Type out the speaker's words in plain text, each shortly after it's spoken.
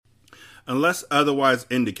Unless otherwise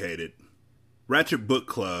indicated, Ratchet Book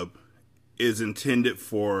Club is intended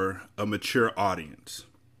for a mature audience.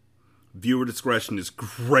 Viewer discretion is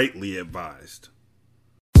greatly advised.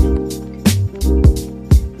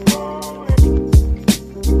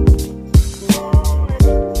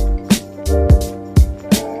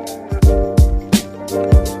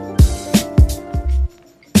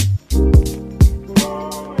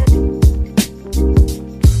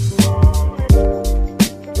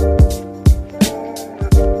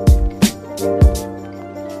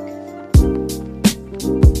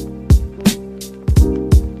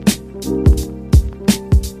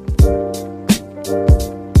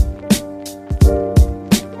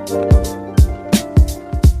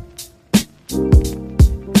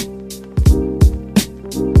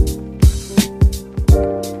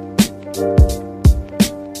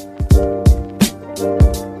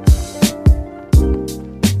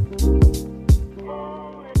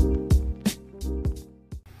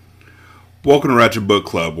 Welcome to Ratchet Book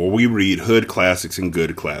Club, where we read hood classics and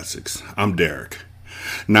good classics. I'm Derek.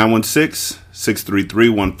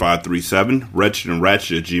 916-633-1537,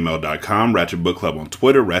 wretchedandratchet@gmail.com, Ratchet Book Club on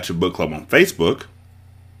Twitter, Ratchet Book Club on Facebook.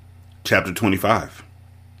 Chapter 25.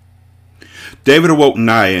 David awoke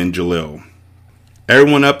Naya and Jalil.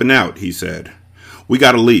 "Everyone up and out," he said. "We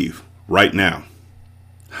gotta leave, right now."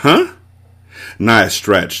 "Huh?" Naya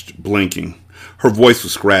stretched, blinking. Her voice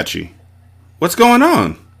was scratchy. "What's going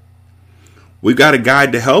on?" "We've got a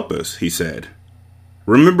guide to help us," he said.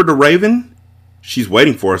 "Remember the Raven? She's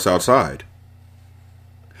waiting for us outside."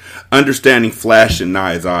 Understanding flashed in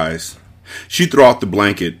Naya's eyes. She threw off the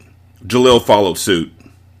blanket. Jalil followed suit.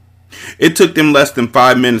 It took them less than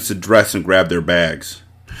 5 minutes to dress and grab their bags.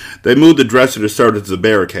 They moved the dresser to serve as a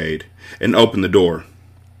barricade and opened the door.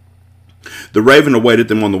 The Raven awaited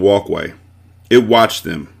them on the walkway. It watched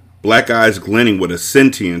them, black eyes glinting with a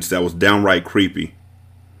sentience that was downright creepy.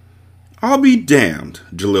 "I'll be damned,"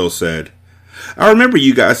 Jalil said. "I remember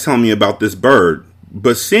you guys telling me about this bird,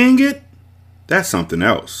 but seeing it, that's something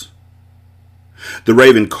else." The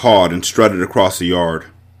Raven cawed and strutted across the yard.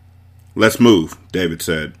 "Let's move," David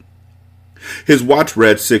said. His watch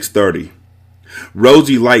read 6:30.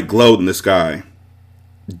 Rosy light glowed in the sky.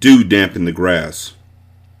 Dew dampened the grass.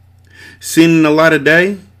 Seen in the light of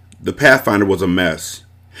day, the Pathfinder was a mess.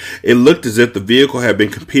 It looked as if the vehicle had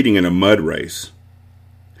been competing in a mud race.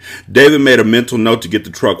 David made a mental note to get the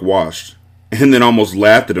truck washed, and then almost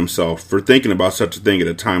laughed at himself for thinking about such a thing at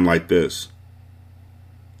a time like this.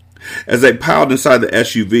 As they piled inside the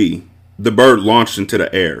SUV, the bird launched into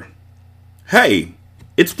the air. "Hey,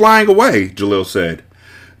 it's flying away," Jalil said.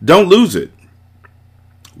 "Don't lose it."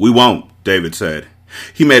 "We won't," David said.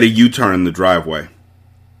 He made a U-turn in the driveway.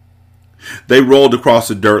 They rolled across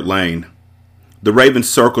a dirt lane. The Raven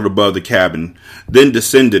circled above the cabin, then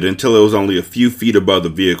descended until it was only a few feet above the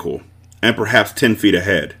vehicle, and perhaps 10 feet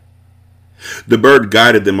ahead. The bird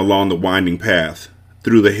guided them along the winding path,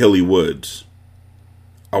 through the hilly woods.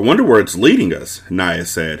 "I wonder where it's leading us," Naya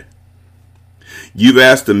said. "You've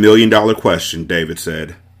asked the $1,000,000 question," David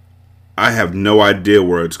said. "I have no idea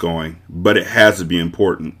where it's going, but it has to be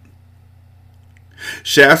important."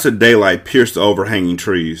 Shafts of daylight pierced the overhanging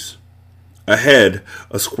trees. Ahead,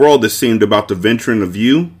 a squirrel that seemed about to venture into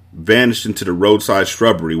view vanished into the roadside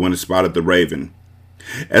shrubbery when it spotted the Raven,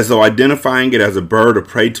 as though identifying it as a bird of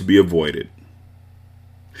prey to be avoided.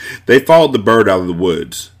 They followed the bird out of the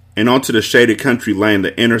woods, and onto the shaded country lane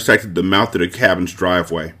that intersected the mouth of the cabin's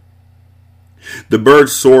driveway. The bird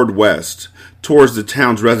soared west, towards the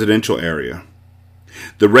town's residential area.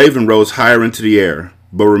 The Raven rose higher into the air,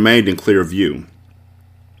 but remained in clear view.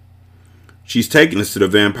 "She's taking us to the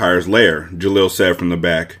vampire's lair," Jalil said from the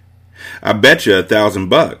back. "I bet you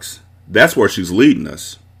 $1,000. That's where she's leading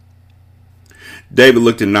us." David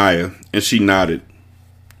looked at Naya, and she nodded.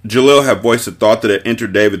 Jalil had voiced a thought that had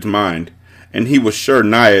entered David's mind, and he was sure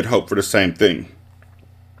Naya had hoped for the same thing.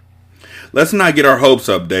 "Let's not get our hopes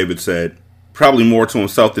up," David said, probably more to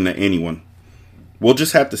himself than to anyone. "We'll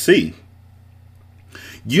just have to see."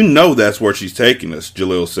 "You know that's where she's taking us,"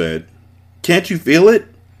 Jalil said. "Can't you feel it?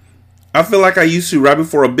 I feel like I used to right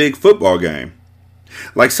before a big football game.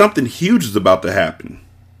 Like something huge is about to happen."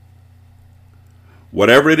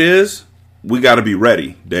 "Whatever it is, we gotta be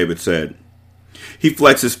ready," David said. He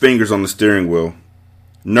flexed his fingers on the steering wheel.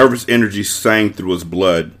 Nervous energy sang through his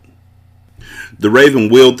blood. The Raven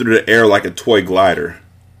wheeled through the air like a toy glider.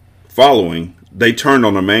 Following, they turned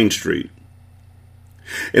on a main street.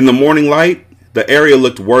 In the morning light, the area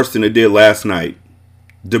looked worse than it did last night.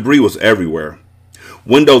 Debris was everywhere.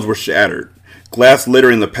 Windows were shattered, glass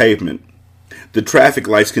littering the pavement. The traffic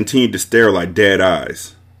lights continued to stare like dead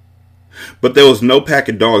eyes. But there was no pack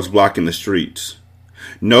of dogs blocking the streets.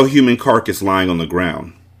 No human carcass lying on the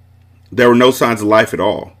ground. There were no signs of life at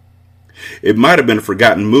all. It might have been a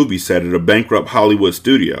forgotten movie set at a bankrupt Hollywood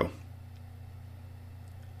studio.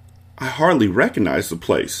 I hardly recognize the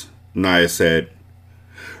place, Naya said.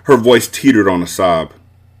 Her voice teetered on a sob.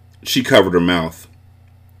 She covered her mouth.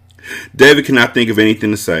 David could not think of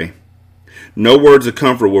anything to say. No words of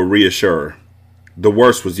comfort would reassure her. The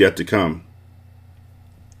worst was yet to come.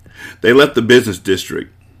 They left the business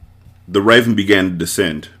district. The Raven began to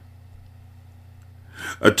descend.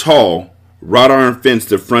 A tall, wrought iron fence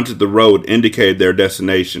that fronted the road indicated their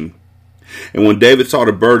destination. And when David saw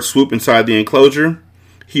the bird swoop inside the enclosure,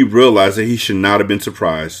 he realized that he should not have been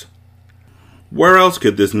surprised. Where else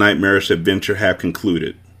could this nightmarish adventure have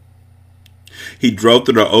concluded? He drove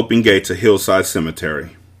through the open gates of Hillside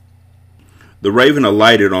Cemetery. The Raven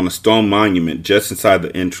alighted on a stone monument just inside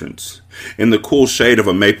the entrance, in the cool shade of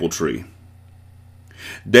a maple tree.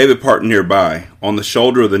 David parked nearby, on the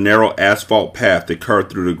shoulder of the narrow asphalt path that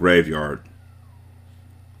curved through the graveyard.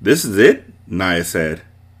 "This is it?" Naya said.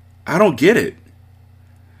 "I don't get it."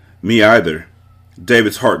 "Me either."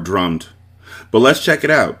 David's heart drummed. "But let's check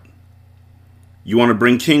it out." "You want to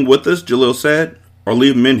bring King with us?" Jalil said. "Or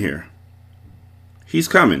leave him in here?" "He's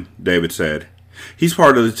coming," David said. "He's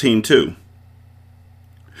part of the team too."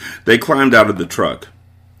 They climbed out of the truck.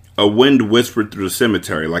 A wind whispered through the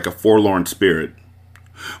cemetery like a forlorn spirit.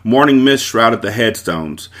 Morning mist shrouded the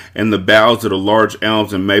headstones, and the boughs of the large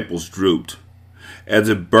elms and maples drooped, as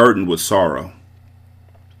if burdened with sorrow.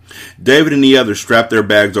 David and the others strapped their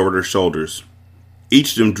bags over their shoulders.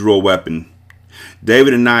 Each of them drew a weapon.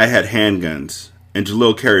 David and I had handguns, and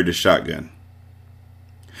Jalil carried a shotgun.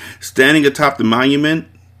 Standing atop the monument,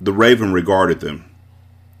 the Raven regarded them.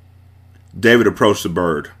 David approached the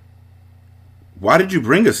bird. "Why did you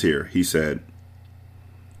bring us here?" he said.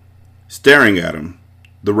 Staring at him,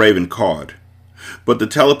 the Raven cawed, but the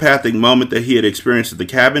telepathic moment that he had experienced at the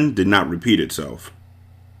cabin did not repeat itself.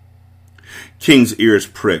 King's ears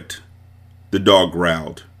pricked. The dog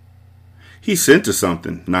growled. "He sent us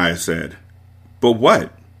something," Naya said. "But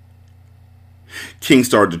what?" King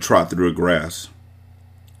started to trot through the grass.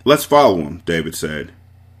 "Let's follow him," David said.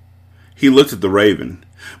 He looked at the Raven,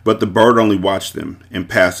 but the bird only watched them,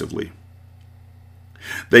 impassively.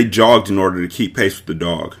 They jogged in order to keep pace with the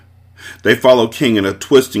dog. They followed King in a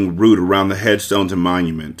twisting route around the headstones and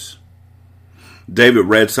monuments. David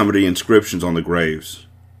read some of the inscriptions on the graves.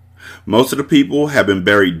 Most of the people had been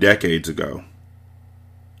buried decades ago.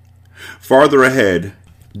 Farther ahead,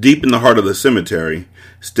 deep in the heart of the cemetery,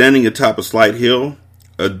 standing atop a slight hill,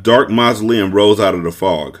 a dark mausoleum rose out of the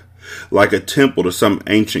fog, like a temple to some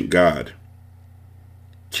ancient god.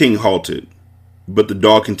 King halted, but the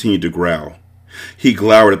dog continued to growl. He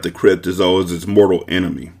glowered at the crypt as though it was its mortal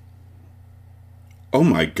enemy. "Oh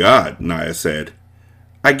my God," Naya said.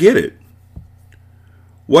 "I get it."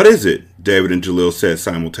 "What is it?" David and Jalil said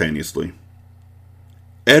simultaneously.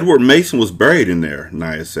 "Edward Mason was buried in there,"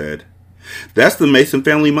 Naya said. "That's the Mason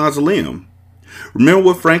family mausoleum. Remember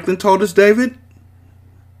what Franklin told us, David?"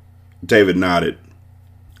 David nodded.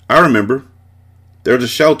 "I remember. There's a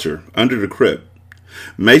shelter under the crypt.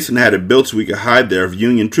 Mason had it built so we could hide there if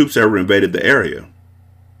Union troops ever invaded the area."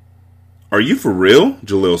 "Are you for real?"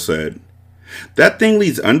 Jalil said. "That thing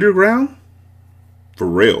leads underground?" "For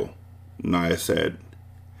real," Naya said.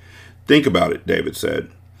 "Think about it," David said.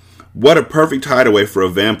 "What a perfect hideaway for a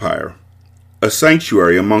vampire. A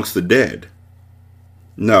sanctuary amongst the dead."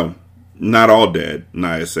 "No, not all dead,"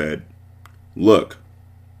 Naya said. "Look."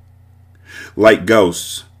 Like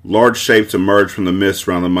ghosts, large shapes emerged from the mist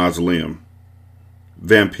around the mausoleum.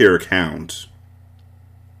 Vampiric hounds.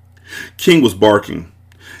 King was barking.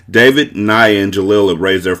 David, Naya, and Jalil had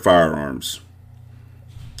raised their firearms.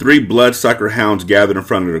 3 bloodsucker hounds gathered in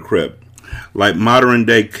front of the crypt, like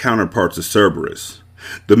modern-day counterparts of Cerberus,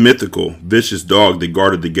 the mythical, vicious dog that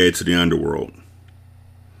guarded the gates of the underworld.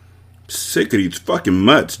 "Sick of these fucking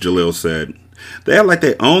mutts," Jalil said. "They act like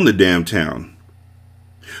they own the damn town."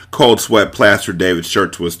 Cold sweat plastered David's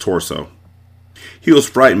shirt to his torso. He was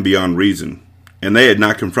frightened beyond reason, and they had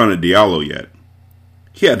not confronted Diallo yet.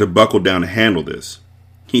 He had to buckle down to handle this.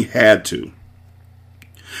 He had to.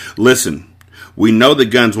 "Listen, we know the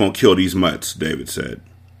guns won't kill these mutts," David said.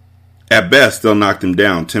 "At best, they'll knock them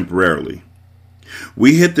down temporarily.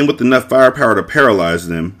 We hit them with enough firepower to paralyze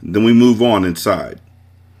them, then we move on inside.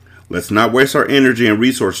 Let's not waste our energy and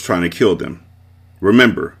resources trying to kill them.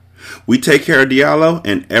 Remember, we take care of Diallo,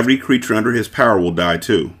 and every creature under his power will die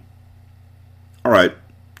too." "All right.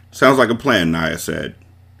 Sounds like a plan," Naya said.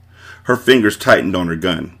 Her fingers tightened on her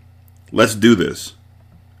gun. "Let's do this."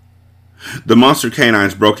 The monster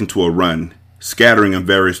canines broke into a run, scattering in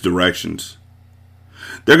various directions.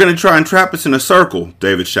 "They're going to try and trap us in a circle,"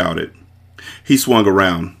 David shouted. He swung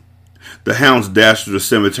around. The hounds dashed through the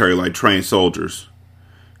cemetery like trained soldiers.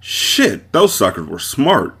 Shit, those suckers were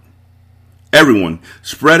smart. "Everyone,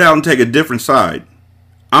 spread out and take a different side.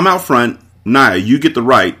 I'm out front. Naya, you get the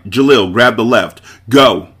right. Jalil, grab the left.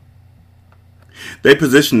 Go!" They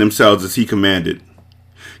positioned themselves as he commanded.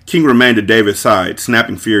 King remained at David's side,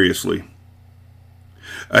 snapping furiously.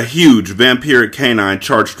 A huge, vampiric canine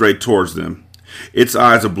charged straight towards them, its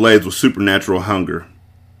eyes ablaze with supernatural hunger.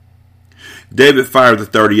 David fired the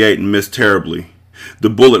 .38 and missed terribly, the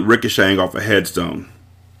bullet ricocheting off a headstone.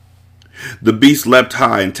 The beast leapt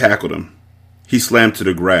high and tackled him. He slammed to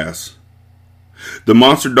the grass. The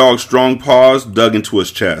monster dog's strong paws dug into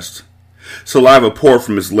his chest. Saliva poured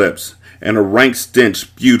from his lips, and a rank stench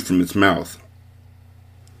spewed from its mouth.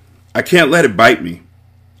 "I can't let it bite me.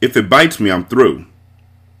 If it bites me, I'm through."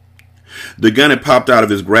 The gun had popped out of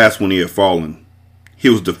his grasp when he had fallen. He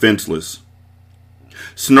was defenseless.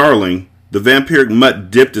 Snarling, the vampiric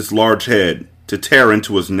mutt dipped its large head to tear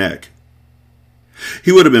into his neck.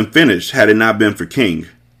 He would have been finished had it not been for King.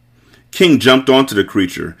 King jumped onto the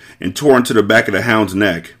creature and tore into the back of the hound's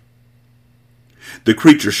neck. The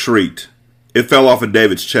creature shrieked. It fell off of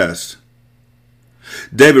David's chest.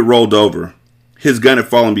 David rolled over. His gun had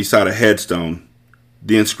fallen beside a headstone.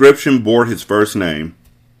 The inscription bore his first name.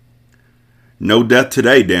 "No death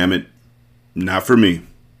today, damn it. Not for me."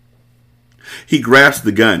 He grasped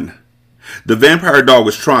the gun. The vampire dog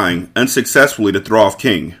was trying, unsuccessfully, to throw off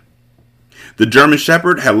King. The German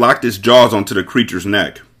Shepherd had locked its jaws onto the creature's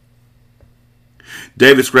neck.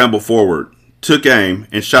 David scrambled forward, took aim,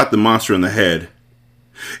 and shot the monster in the head.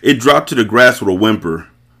 It dropped to the grass with a whimper,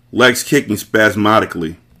 legs kicking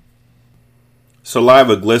spasmodically.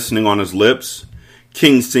 Saliva glistening on his lips,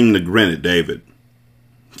 King seemed to grin at David.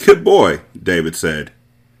 "Good boy," David said.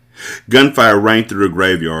 Gunfire rang through the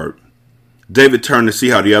graveyard. David turned to see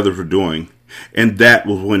how the others were doing, and that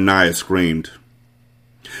was when Naya screamed.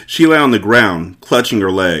 She lay on the ground, clutching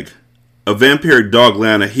her leg. A vampiric dog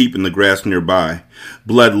lay on a heap in the grass nearby,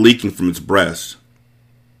 blood leaking from its breast.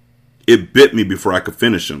 "It bit me before I could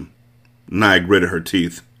finish him." Naya gritted her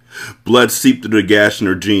teeth. Blood seeped through the gash in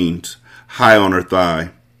her jeans, high on her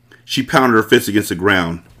thigh. She pounded her fist against the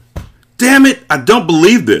ground. "Damn it, I don't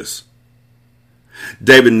believe this."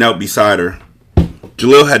 David knelt beside her.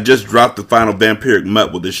 Jalil had just dropped the final vampiric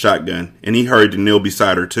mutt with his shotgun, and he hurried to kneel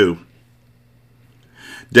beside her too.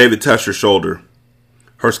 David touched her shoulder.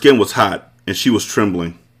 Her skin was hot, and she was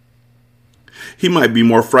trembling. He might be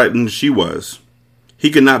more frightened than she was.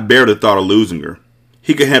 He could not bear the thought of losing her.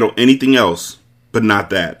 He could handle anything else, but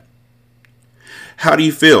not that. "How do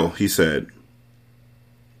you feel?" he said.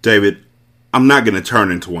 "David, I'm not going to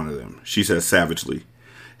turn into one of them," she said savagely.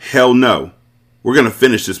 "Hell no. We're going to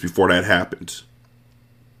finish this before that happens."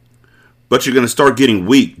 "But you're going to start getting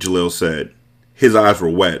weak," Jalil said. His eyes were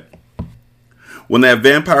wet. "When that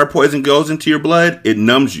vampire poison goes into your blood, it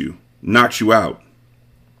numbs you, knocks you out."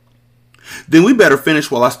 "Then we better finish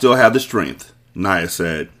while I still have the strength," Naya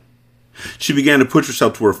said. She began to push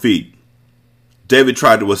herself to her feet. David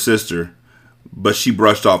tried to assist her, but she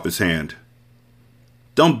brushed off his hand.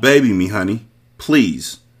 "Don't baby me, honey.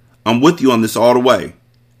 Please. I'm with you on this all the way.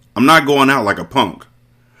 I'm not going out like a punk.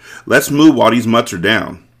 Let's move while these mutts are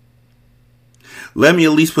down." "Let me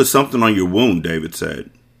at least put something on your wound," David said.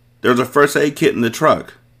 "There's a first aid kit in the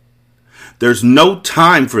truck." "There's no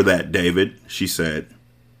time for that, David," she said.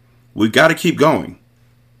 "We've got to keep going."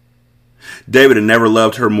 David had never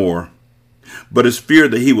loved her more, but his fear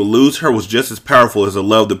that he would lose her was just as powerful as the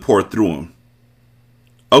love that poured through him.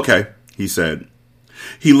 "Okay," he said.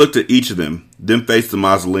 He looked at each of them, then faced the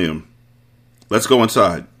mausoleum. "Let's go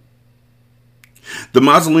inside." The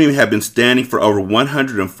mausoleum had been standing for over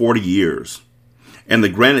 140 years, and the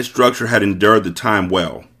granite structure had endured the time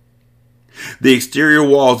well. The exterior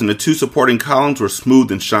walls and the two supporting columns were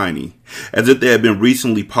smooth and shiny, as if they had been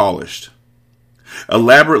recently polished.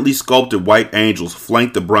 Elaborately sculpted white angels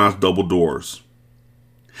flanked the bronze double doors.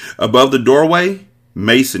 Above the doorway,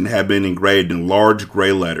 Mason had been engraved in large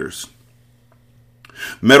gray letters.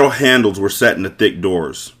 Metal handles were set in the thick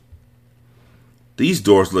doors. "These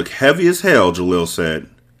doors look heavy as hell," Jalil said.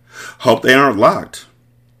 "Hope they aren't locked."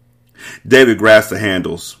 David grasped the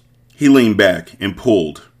handles. He leaned back and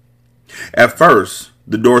pulled. At first,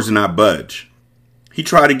 the doors did not budge. He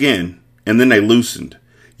tried again, and then they loosened,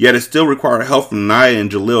 yet it still required help from Naya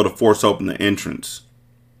and Jalil to force open the entrance.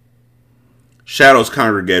 Shadows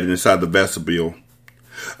congregated inside the vestibule.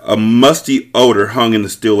 A musty odor hung in the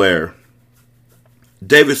still air.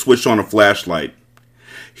 David switched on a flashlight.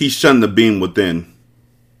 He shunned the beam within.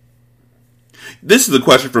 This is a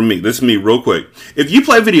question for me. This is me real quick. If you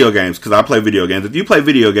play video games, because I play video games, if you play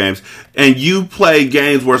video games and you play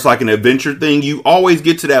games where it's like an adventure thing, you always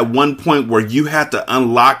get to that one point where you have to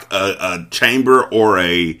unlock a chamber or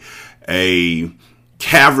a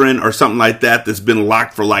cavern or something like that that's been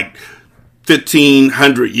locked for like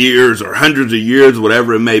 1,500 years or hundreds of years,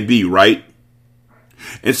 whatever it may be, right?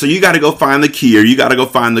 And so you got to go find the key or you got to go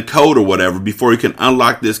find the code or whatever before you can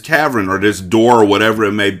unlock this cavern or this door or whatever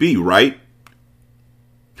it may be, right?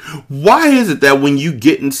 Why is it that when you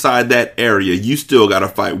get inside that area, you still got to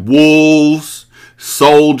fight wolves,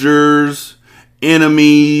 soldiers,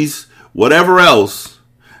 enemies, whatever else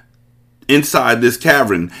inside this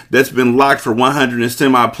cavern that's been locked for 100 and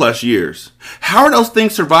semi plus years? How are those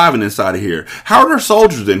things surviving inside of here? How are there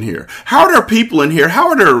soldiers in here? How are there people in here? How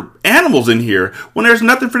are there animals in here when there's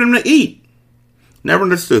nothing for them to eat? Never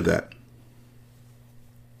understood that.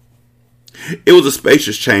 It was a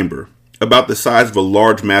spacious chamber, about the size of a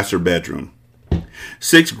large master bedroom.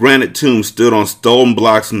 6 granite tombs stood on stone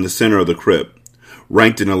blocks in the center of the crypt,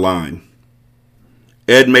 ranked in a line.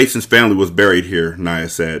 Ed Mason's family was buried here, Naya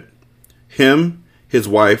said. Him, his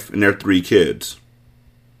wife, and their 3 kids.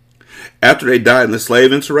 After they died in the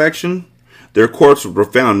slave insurrection, their corpses were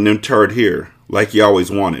found and interred here, like he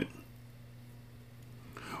always wanted.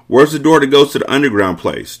 Where's the door that goes to the underground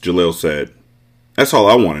place? Jalil said. That's all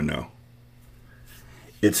I want to know.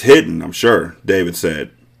 It's hidden, I'm sure, David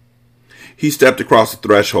said. He stepped across the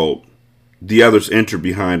threshold. The others entered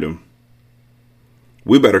behind him.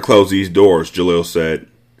 We better close these doors, Jalil said.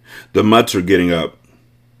 The mutts are getting up.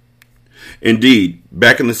 Indeed,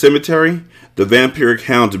 back in the cemetery, the vampiric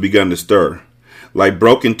hounds had begun to stir, like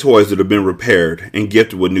broken toys that have been repaired and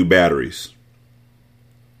gifted with new batteries.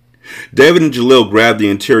 David and Jalil grabbed the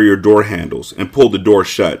interior door handles and pulled the door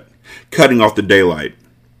shut, cutting off the daylight.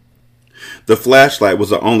 The flashlight was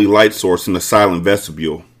the only light source in the silent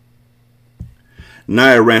vestibule.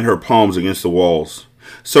 Naya ran her palms against the walls,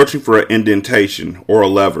 searching for an indentation or a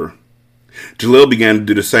lever. Jalil began to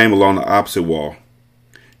do the same along the opposite wall.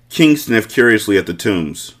 King sniffed curiously at the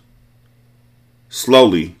tombs.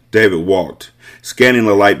 Slowly, David walked, scanning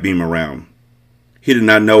the light beam around. He did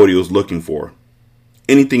not know what he was looking for.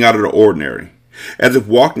 Anything out of the ordinary, as if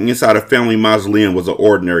walking inside a family mausoleum was an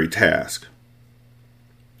ordinary task.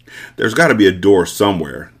 There's got to be a door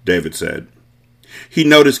somewhere, David said. He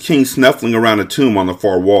noticed King snuffling around a tomb on the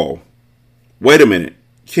far wall. Wait a minute.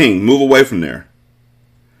 King, move away from there.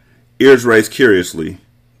 Ears raised curiously.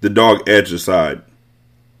 The dog edged aside.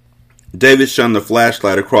 David shunned the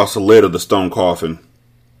flashlight across the lid of the stone coffin.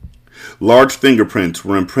 Large fingerprints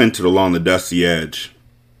were imprinted along the dusty edge.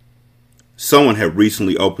 Someone had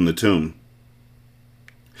recently opened the tomb.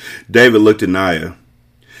 David looked at Naya.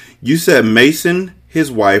 You said Mason,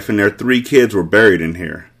 his wife, and their 3 kids were buried in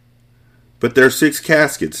here. But there are 6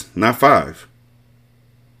 caskets, not 5.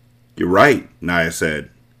 You're right, Naya said.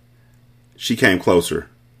 She came closer.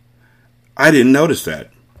 I didn't notice that.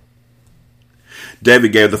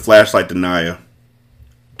 David gave the flashlight to Naya.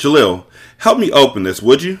 Jalil, help me open this,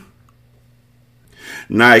 would you?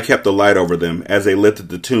 Naya kept the light over them as they lifted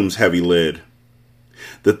the tomb's heavy lid.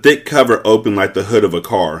 The thick cover opened like the hood of a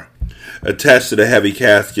car, attached to the heavy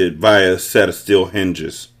casket via a set of steel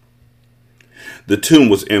hinges. The tomb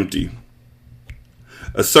was empty.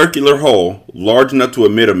 A circular hole, large enough to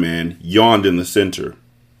admit a man, yawned in the center.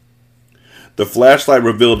 The flashlight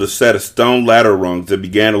revealed a set of stone ladder rungs that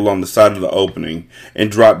began along the side of the opening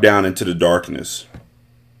and dropped down into the darkness.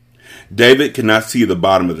 David could not see the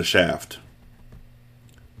bottom of the shaft.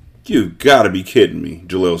 You've got to be kidding me,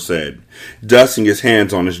 Jalil said, dusting his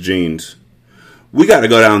hands on his jeans. We got to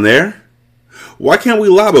go down there. Why can't we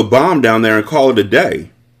lob a bomb down there and call it a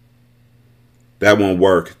day? That won't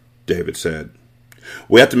work, David said.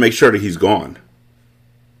 We have to make sure that he's gone.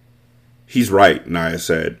 He's right, Naya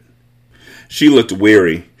said. She looked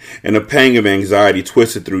weary, and a pang of anxiety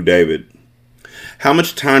twisted through David. How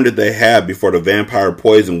much time did they have before the vampire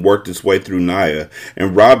poison worked its way through Naya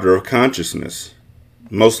and robbed her of consciousness?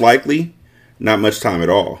 Most likely, not much time at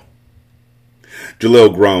all.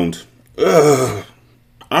 Jalil groaned. Ugh.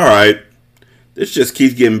 All right. This just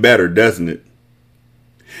keeps getting better, doesn't it?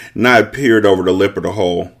 Naya peered over the lip of the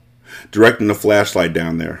hole, directing the flashlight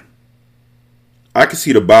down there. I can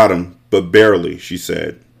see the bottom, but barely, she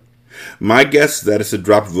said. My guess is that it's a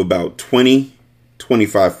drop of about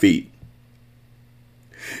 25 feet.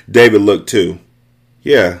 David looked too.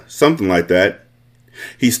 Yeah, something like that.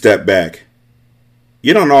 He stepped back.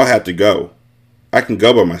 You don't all have to go. I can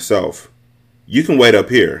go by myself. You can wait up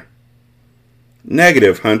here.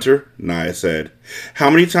 Negative, Hunter, Naya said. How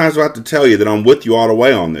many times do I have to tell you that I'm with you all the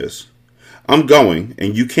way on this? I'm going,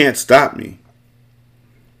 and you can't stop me.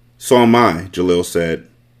 So am I, Jalil said.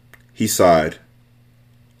 He sighed.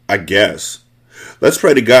 I guess. Let's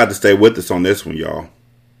pray to God to stay with us on this one, y'all.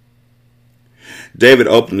 David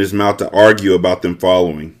opened his mouth to argue about them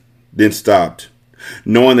following, then stopped,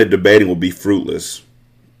 knowing that debating would be fruitless.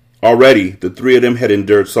 Already, the three of them had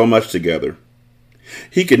endured so much together.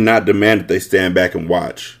 He could not demand that they stand back and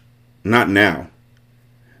watch. Not now.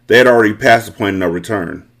 They had already passed the point of no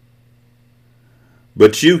return.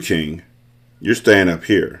 But you, King, you're staying up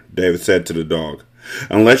here, David said to the dog,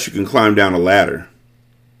 unless you can climb down a ladder.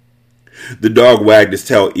 The dog wagged his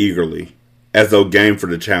tail eagerly, as though game for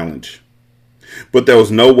the challenge. But there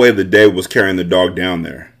was no way that David was carrying the dog down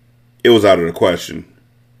there. It was out of the question.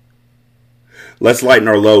 Let's lighten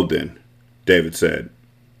our load then, David said.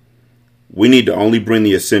 We need to only bring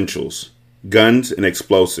the essentials, guns and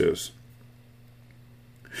explosives.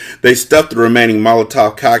 They stuffed the remaining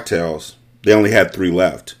Molotov cocktails, they only had 3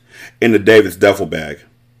 left, into David's duffel bag.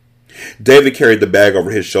 David carried the bag over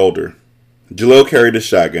his shoulder. Jalil carried a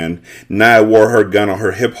shotgun, Naya wore her gun on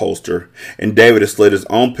her hip holster, and David had slid his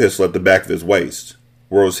own pistol at the back of his waist,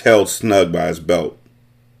 where it was held snug by his belt.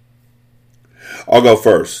 I'll go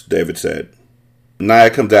first, David said. Naya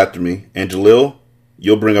comes after me, and Jalil,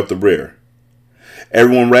 you'll bring up the rear.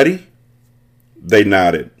 Everyone ready? They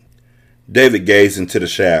nodded. David gazed into the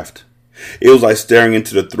shaft. It was like staring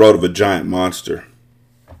into the throat of a giant monster.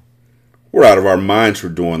 We're out of our minds for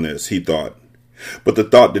doing this, he thought. But the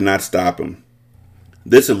thought did not stop him.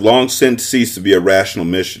 This had long since ceased to be a rational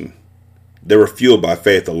mission. They were fueled by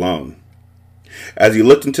faith alone. As he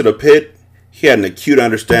looked into the pit, he had an acute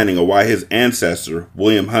understanding of why his ancestor,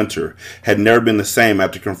 William Hunter, had never been the same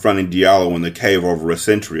after confronting Diallo in the cave over a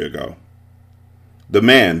century ago. The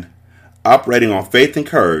man, operating on faith and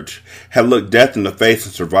courage, had looked death in the face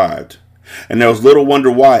and survived, and there was little wonder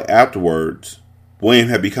why, afterwards, William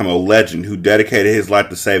had become a legend who dedicated his life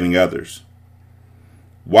to saving others.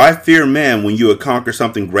 Why fear man when you would conquer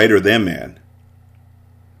something greater than man?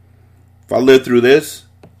 If I live through this,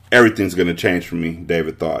 everything's going to change for me,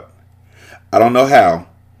 David thought. I don't know how,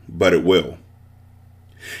 but it will.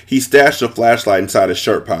 He stashed a flashlight inside his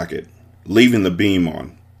shirt pocket, leaving the beam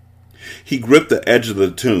on. He gripped the edge of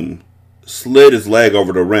the tomb, slid his leg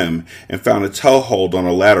over the rim, and found a toe hold on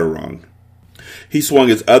a ladder rung. He swung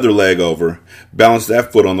his other leg over, balanced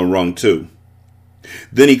that foot on the rung too.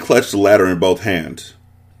 Then he clutched the ladder in both hands.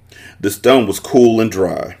 The stone was cool and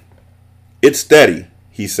dry. It's steady,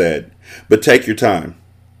 he said, but take your time.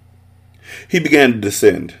 He began to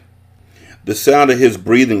descend. The sound of his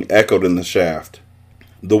breathing echoed in the shaft.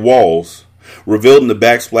 The walls, revealed in the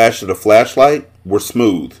backsplash of the flashlight, were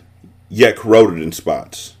smooth, yet corroded in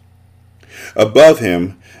spots. Above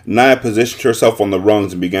him, Naya positioned herself on the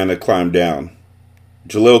rungs and began to climb down.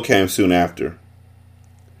 Jalil came soon after.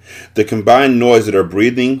 The combined noise of their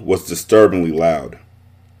breathing was disturbingly loud.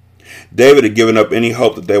 David had given up any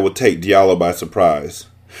hope that they would take Diallo by surprise,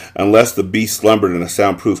 unless the beast slumbered in a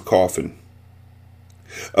soundproof coffin.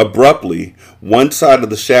 Abruptly, one side of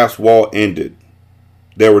the shaft's wall ended.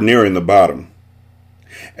 They were nearing the bottom.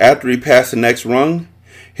 After he passed the next rung,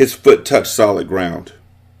 his foot touched solid ground.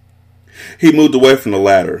 He moved away from the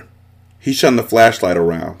ladder. He shone the flashlight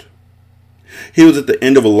around. He was at the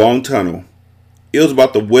end of a long tunnel. It was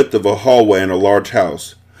about the width of a hallway in a large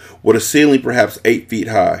house, with a ceiling perhaps 8 feet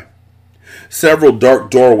high. Several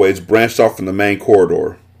dark doorways branched off from the main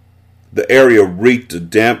corridor. The area reeked of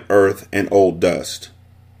damp earth and old dust.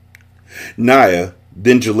 Naya,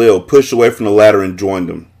 then Jalil, pushed away from the ladder and joined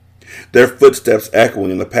them, their footsteps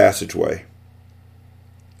echoing in the passageway.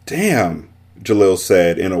 Damn, Jalil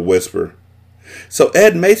said in a whisper. So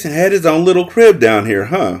Ed Mason had his own little crib down here,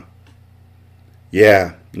 huh?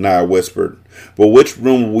 Yeah, Naya whispered, but which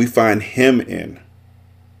room will we find him in?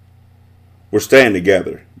 We're staying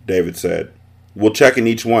together, David said. We'll check in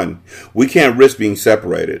each one. We can't risk being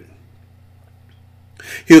separated.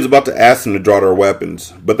 He was about to ask them to draw their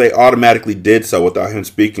weapons, but they automatically did so without him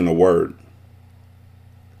speaking a word.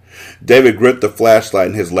 David gripped the flashlight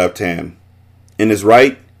in his left hand. In his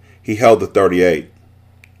right, he held the .38.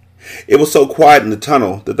 It was so quiet in the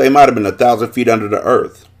tunnel that they might have been 1,000 feet under the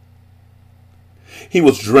earth. He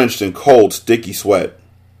was drenched in cold, sticky sweat,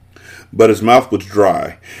 but his mouth was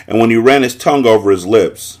dry, and when he ran his tongue over his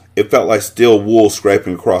lips, it felt like steel wool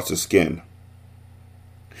scraping across his skin.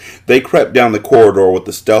 They crept down the corridor with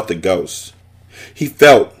the stealth of ghosts. He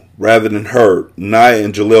felt, rather than heard, Naya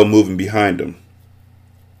and Jalil moving behind him.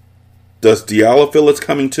 Does Diallo feel it's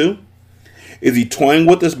coming too? Is he toying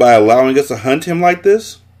with us by allowing us to hunt him like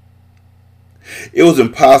this? It was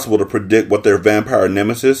impossible to predict what their vampire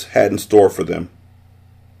nemesis had in store for them.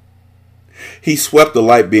 He swept the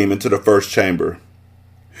light beam into the first chamber.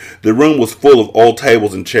 The room was full of old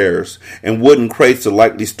tables and chairs, and wooden crates that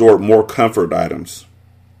likely stored more comfort items.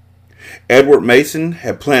 Edward Mason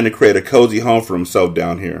had planned to create a cozy home for himself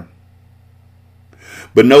down here.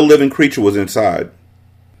 But no living creature was inside.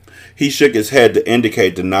 He shook his head to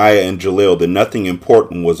indicate to Naya and Jalil that nothing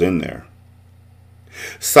important was in there.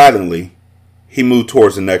 Silently, he moved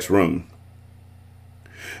towards the next room.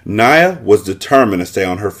 Naya was determined to stay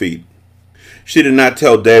on her feet. She did not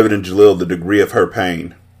tell David and Jalil the degree of her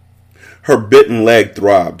pain. Her bitten leg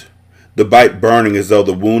throbbed, the bite burning as though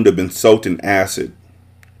the wound had been soaked in acid.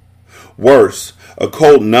 Worse, a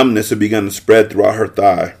cold numbness had begun to spread throughout her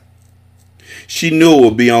thigh. She knew it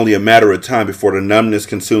would be only a matter of time before the numbness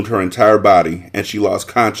consumed her entire body and she lost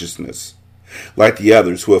consciousness, like the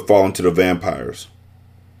others who had fallen to the vampires.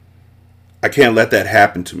 I can't let that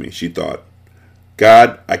happen to me, she thought.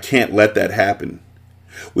 God, I can't let that happen.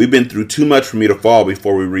 We've been through too much for me to fall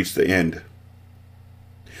before we reach the end.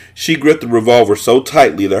 She gripped the revolver so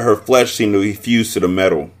tightly that her flesh seemed to be fused to the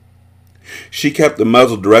metal. She kept the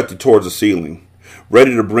muzzle directed towards the ceiling,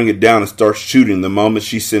 ready to bring it down and start shooting the moment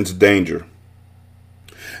she sensed danger.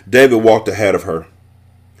 David walked ahead of her.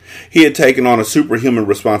 He had taken on a superhuman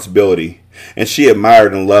responsibility, and she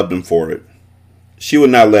admired and loved him for it. She would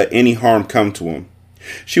not let any harm come to him.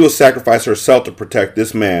 She would sacrifice herself to protect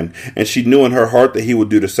this man, and she knew in her heart that he would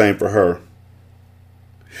do the same for her.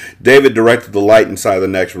 David directed the light inside the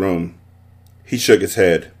next room. He shook his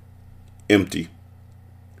head. Empty.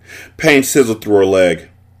 Pain sizzled through her leg.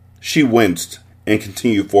 She winced and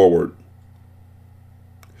continued forward.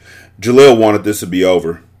 Jalil wanted this to be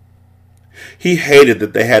over. He hated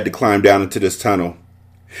that they had to climb down into this tunnel.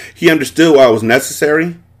 He understood why it was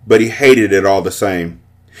necessary, but he hated it all the same.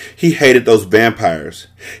 He hated those vampires.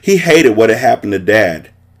 He hated what had happened to Dad.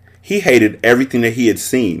 He hated everything that he had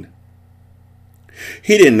seen.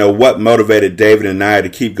 He didn't know what motivated David and Naya to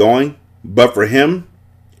keep going, but for him,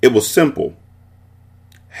 it was simple.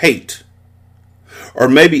 Hate. Or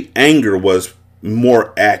maybe anger was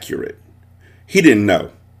more accurate. He didn't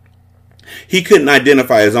know. He couldn't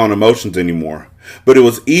identify his own emotions anymore, but it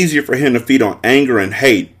was easier for him to feed on anger and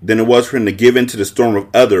hate than it was for him to give in to the storm of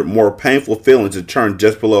other, more painful feelings that churned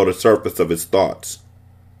just below the surface of his thoughts.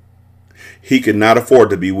 He could not afford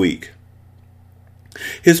to be weak.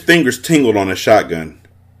 His fingers tingled on his shotgun.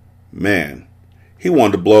 Man, he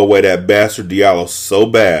wanted to blow away that bastard Diallo so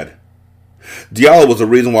bad. Diallo was the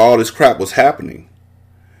reason why all this crap was happening.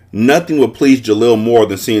 Nothing would please Jalil more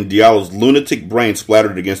than seeing Diallo's lunatic brain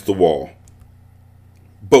splattered against the wall.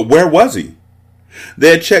 But where was he?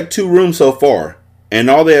 They had checked 2 rooms so far, and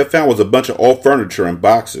all they had found was a bunch of old furniture and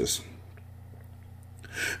boxes.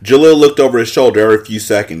 Jalil looked over his shoulder every few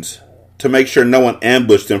seconds to make sure no one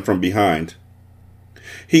ambushed him from behind.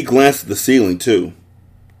 He glanced at the ceiling, too.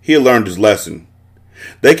 He had learned his lesson.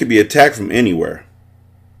 They could be attacked from anywhere.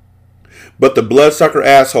 But the bloodsucker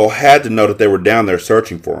asshole had to know that they were down there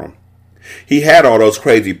searching for him. He had all those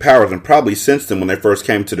crazy powers and probably sensed them when they first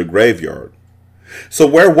came to the graveyard. So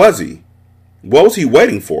where was he? What was he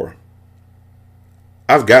waiting for?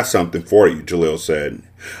 I've got something for you, Jalil said.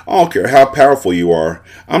 I don't care how powerful you are.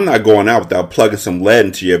 I'm not going out without plugging some lead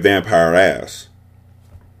into your vampire ass.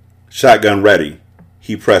 Shotgun ready.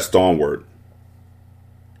 He pressed onward.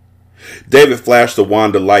 David flashed the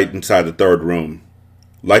wand of light inside the 3rd room.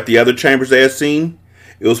 Like the other chambers they had seen,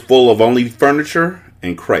 it was full of only furniture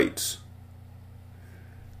and crates.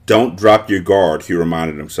 Don't drop your guard, he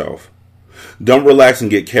reminded himself. Don't relax and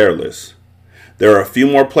get careless. There are a few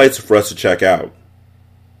more places for us to check out.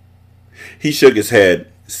 He shook his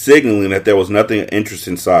head, signaling that there was nothing of interest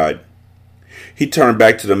inside. He turned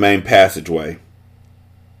back to the main passageway.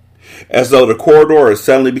 As though the corridor had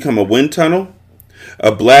suddenly become a wind tunnel,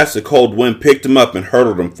 a blast of cold wind picked him up and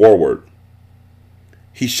hurtled him forward.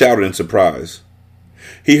 He shouted in surprise.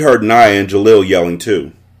 He heard Naya and Jalil yelling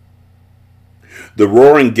too. The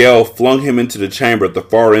roaring gale flung him into the chamber at the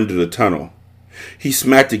far end of the tunnel. He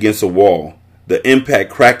smacked against a wall, the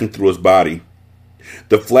impact cracking through his body.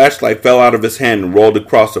 The flashlight fell out of his hand and rolled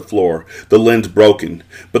across the floor, the lens broken,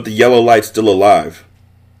 but the yellow light still alive.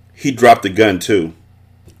 He dropped the gun too.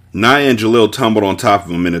 Naya and Jalil tumbled on top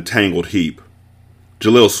of him in a tangled heap.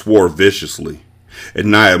 Jalil swore viciously,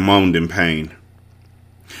 and Naya moaned in pain.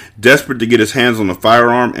 Desperate to get his hands on the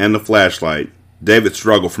firearm and the flashlight, David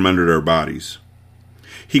struggled from under their bodies.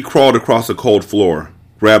 He crawled across the cold floor,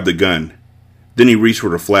 grabbed the gun. Then he reached for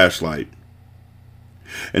the flashlight.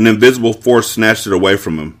 An invisible force snatched it away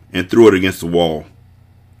from him and threw it against the wall.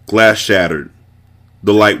 Glass shattered.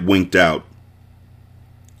 The light winked out.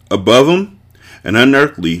 Above him, an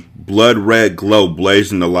unearthly, blood-red glow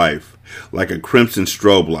blazed into life, like a crimson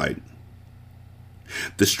strobe light.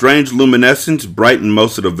 The strange luminescence brightened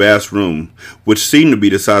most of the vast room, which seemed to be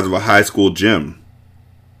the size of a high school gym.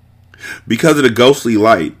 Because of the ghostly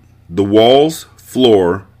light, the walls,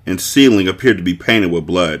 floor, and ceiling appeared to be painted with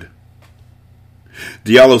blood.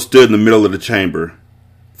 Diallo stood in the middle of the chamber,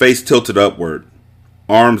 face tilted upward,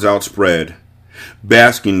 arms outspread,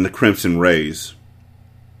 basking in the crimson rays.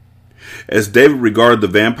 As David regarded the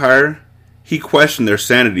vampire, he questioned their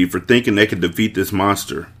sanity for thinking they could defeat this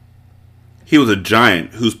monster. He was a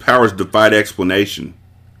giant whose powers defied explanation.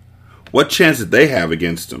 What chance did they have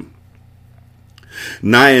against him?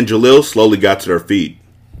 Naya and Jalil slowly got to their feet.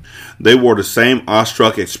 They wore the same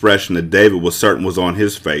awestruck expression that David was certain was on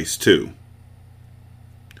his face, too.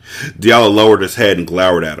 Diallo lowered his head and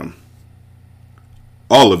glowered at him.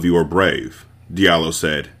 "All of you are brave," Diallo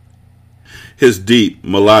said. His deep,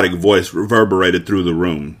 melodic voice reverberated through the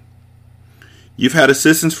room. "You've had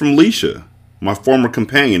assistance from Leisha, my former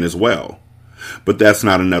companion as well, but that's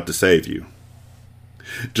not enough to save you."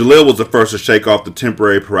 Jalil was the first to shake off the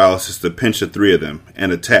temporary paralysis that pinched the three of them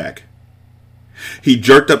and attack. He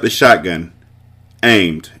jerked up his shotgun,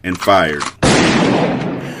 aimed, and fired.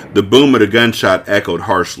 The boom of the gunshot echoed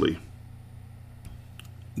harshly.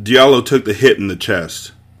 Diallo took the hit in the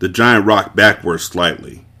chest. The giant rocked backwards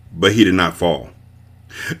slightly, but he did not fall.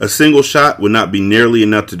 A single shot would not be nearly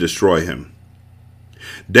enough to destroy him.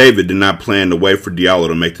 David did not plan to wait for Diallo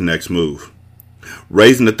to make the next move.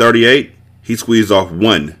 Raising the .38, he squeezed off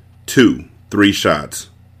 1, 2, 3 shots.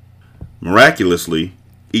 Miraculously,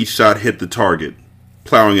 each shot hit the target,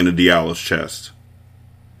 plowing into Diallo's chest.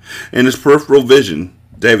 In his peripheral vision,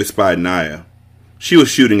 David spied Naya. She was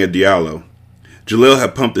shooting at Diallo. Jalil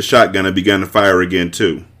had pumped the shotgun and begun to fire again,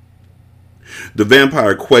 too. The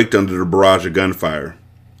vampire quaked under the barrage of gunfire.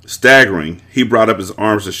 Staggering, he brought up his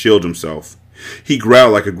arms to shield himself. He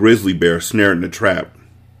growled like a grizzly bear snared in a trap.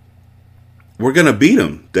 "We're gonna beat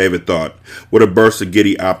him," David thought, with a burst of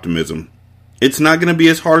giddy optimism. "It's not gonna be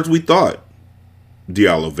as hard as we thought."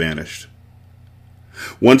 Diallo vanished.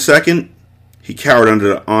 1 second, he cowered under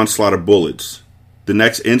the onslaught of bullets. The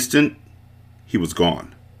next instant, he was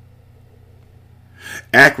gone.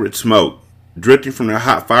 Acrid smoke, drifting from their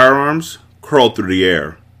hot firearms, curled through the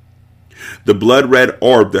air. The blood-red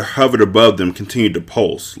orb that hovered above them continued to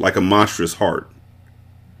pulse like a monstrous heart.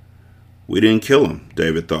 "We didn't kill him,"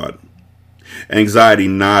 David thought. Anxiety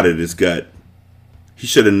gnawed at his gut. He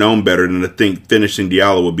should have known better than to think finishing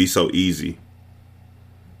Diallo would be so easy.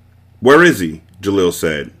 "Where is he?" Jalil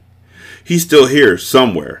said. "He's still here,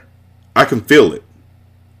 somewhere. I can feel it."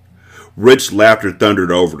 Rich laughter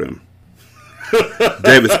thundered over them.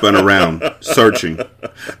 David spun around, searching,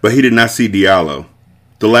 but he did not see Diallo.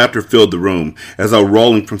 The laughter filled the room, as though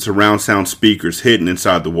rolling from surround sound speakers hidden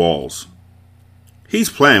inside the walls. "He's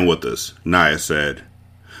playing with us," Naya said.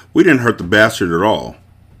 "We didn't hurt the bastard at all."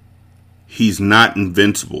 "He's not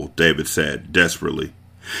invincible," David said, desperately.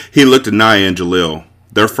 He looked at Naya and Jalil,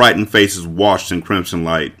 their frightened faces washed in crimson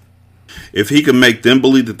light. If he could make them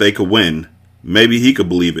believe that they could win, maybe he could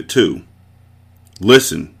believe it too.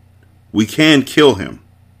 "Listen, we can kill him."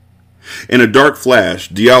 In a dark flash,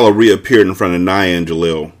 Diallo reappeared in front of Naya and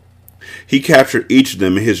Jalil. He captured each of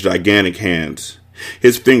them in his gigantic hands,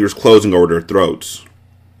 his fingers closing over their throats.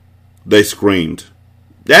 They screamed.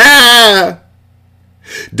 "Ah!"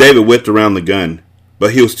 David whipped around the gun,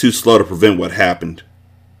 but he was too slow to prevent what happened.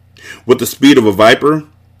 With the speed of a viper,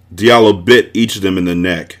 Diallo bit each of them in the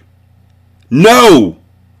neck. "No!"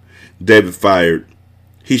 David fired.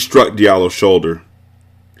 He struck Diallo's shoulder.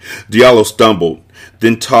 Diallo stumbled,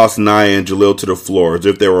 then tossed Naya and Jalil to the floor as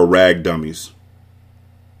if they were rag dummies.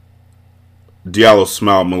 Diallo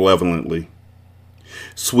smiled malevolently.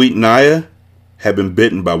 Sweet Naya had been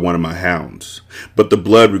bitten by one of my hounds, but the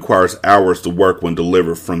blood requires hours to work when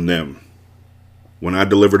delivered from them. When I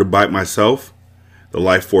deliver the bite myself, the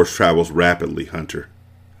life force travels rapidly, Hunter.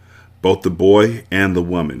 Both the boy and the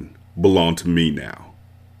woman belong to me now.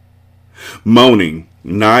 Moaning,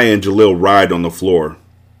 Naya and Jalil writhed on the floor.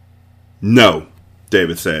 "No,"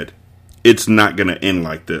 David said. "It's not going to end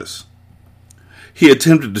like this." He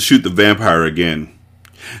attempted to shoot the vampire again.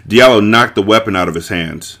 Diallo knocked the weapon out of his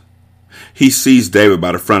hands. He seized David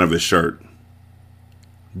by the front of his shirt.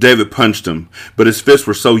 David punched him, but his fists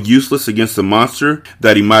were so useless against the monster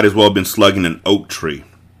that he might as well have been slugging an oak tree.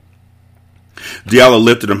 Diallo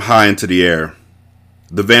lifted him high into the air.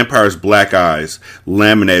 The vampire's black eyes,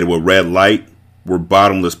 laminated with red light, were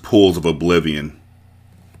bottomless pools of oblivion.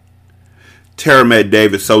 Terror made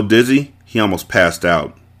David so dizzy, he almost passed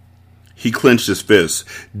out. He clenched his fists,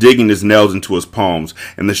 digging his nails into his palms,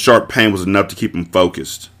 and the sharp pain was enough to keep him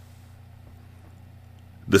focused.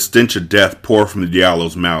 The stench of death poured from the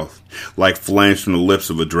Diallo's mouth, like flames from the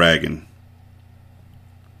lips of a dragon.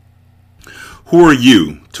 "Who are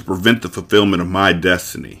you to prevent the fulfillment of my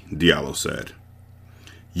destiny?" Diallo said.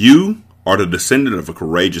 "You are the descendant of a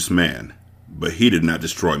courageous man, but he did not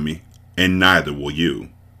destroy me, and neither will you.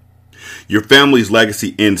 Your family's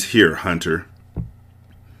legacy ends here, Hunter."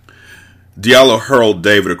 Diallo hurled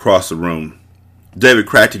David across the room. David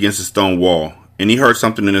cracked against the stone wall, and he heard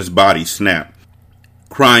something in his body snap.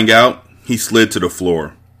 Crying out, he slid to the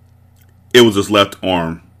floor. It was his left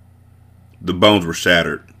arm. The bones were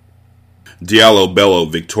shattered. Diallo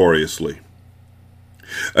bellowed victoriously.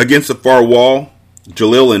 Against the far wall,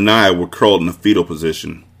 Jalil and Naya were curled in a fetal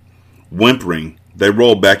position. Whimpering, they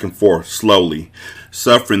rolled back and forth slowly,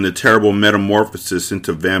 suffering the terrible metamorphosis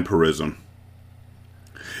into vampirism.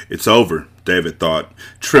 "It's over," David thought,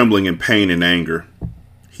 trembling in pain and anger.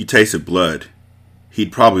 He tasted blood.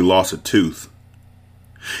 He'd probably lost a tooth.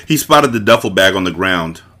 He spotted the duffel bag on the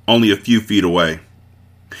ground, only a few feet away.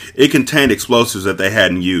 It contained explosives that they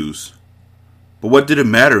hadn't used. But what did it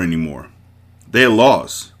matter anymore? They had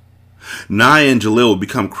lost. Naya and Jalil would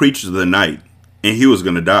become creatures of the night, and he was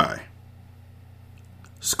going to die.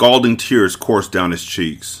 Scalding tears coursed down his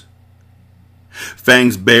cheeks.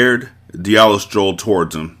 Fangs bared, Diallo strolled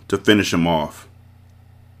towards him to finish him off.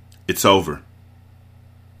 "It's over.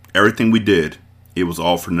 Everything we did, it was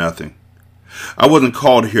all for nothing. I wasn't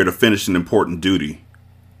called here to finish an important duty.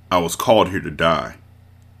 I was called here to die."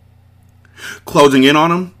 Closing in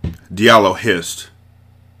on him, Diallo hissed.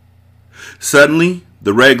 Suddenly,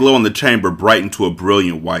 the red glow in the chamber brightened to a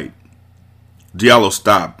brilliant white. Diallo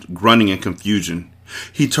stopped, grunting in confusion.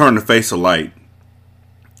 He turned to face the light.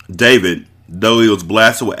 David, though he was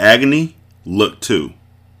blasted with agony, looked too.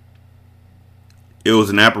 It was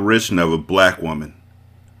an apparition of a black woman,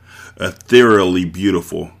 ethereally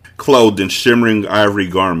beautiful, clothed in shimmering ivory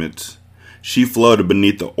garments. She floated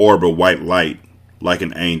beneath the orb of white light, like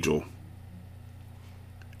an angel.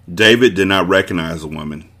 David did not recognize the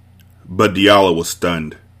woman, but Diallo was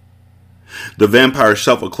stunned. The vampire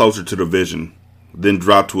shuffled closer to the vision, then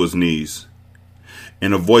dropped to his knees.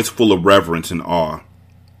 In a voice full of reverence and awe,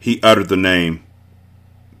 he uttered the name,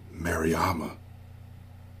 Mariama.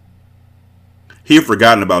 He had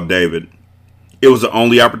forgotten about David. It was the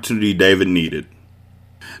only opportunity David needed.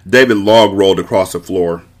 David log-rolled across the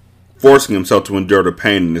floor, forcing himself to endure the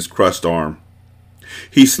pain in his crushed arm.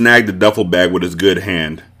 He snagged the duffel bag with his good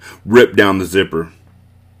hand, ripped down the zipper.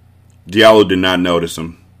 Diallo did not notice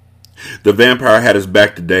him. The vampire had his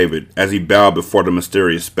back to David as he bowed before the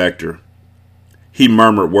mysterious specter. He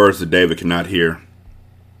murmured words that David could not hear.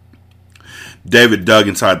 David dug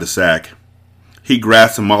inside the sack. He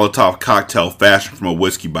grasped a Molotov cocktail fashioned from a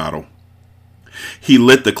whiskey bottle. He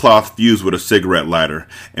lit the cloth fuse with a cigarette lighter,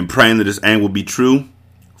 and praying that his aim would be true,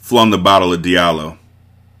 flung the bottle at Diallo.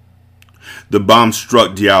 The bomb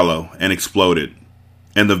struck Diallo and exploded,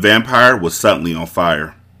 and the vampire was suddenly on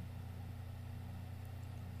fire.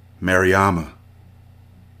 Mariama.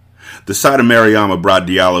 The sight of Mariama brought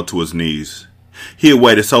Diallo to his knees. He had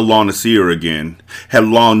waited so long to see her again, had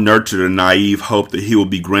long nurtured a naive hope that he would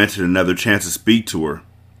be granted another chance to speak to her.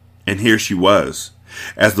 And here she was,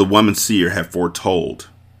 as the woman seer had foretold.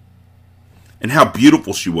 And how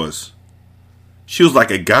beautiful she was. She was like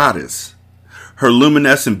a goddess. Her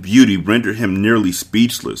luminescent beauty rendered him nearly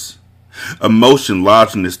speechless. Emotion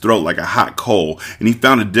lodged in his throat like a hot coal, and he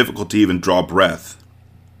found it difficult to even draw breath.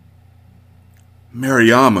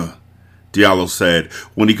 Mariama, Diallo said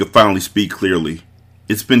when he could finally speak clearly.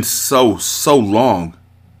 It's been so long.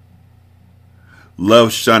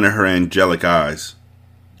 Love shone in her angelic eyes,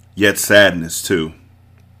 yet sadness too.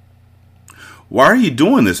 Why are you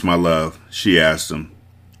doing this, my love? She asked him.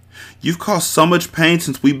 You've caused so much pain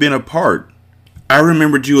since we've been apart. I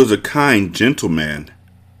remembered you as a kind, gentle man.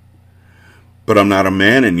 But I'm not a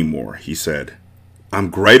man anymore, he said. I'm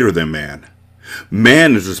greater than man.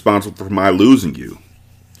 Man is responsible for my losing you.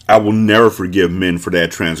 I will never forgive men for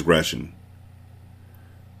that transgression.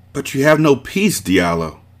 But you have no peace,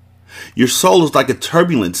 Diallo. Your soul is like a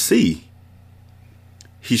turbulent sea.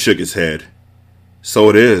 He shook his head. So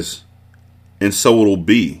it is, and so it will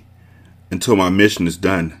be, until my mission is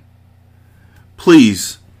done.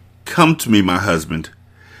 Please, come to me, my husband.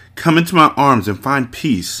 Come into my arms and find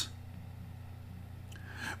peace.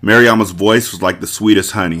 Mariama's voice was like the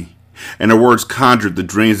sweetest honey, and her words conjured the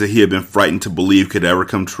dreams that he had been frightened to believe could ever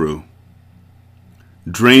come true.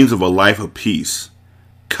 Dreams of a life of peace,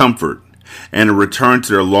 comfort, and a return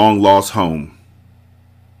to their long-lost home.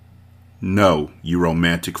 No, you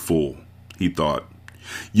romantic fool. he thought.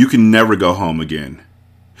 You can never go home again.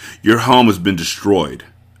 Your home has been destroyed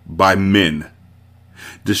by men.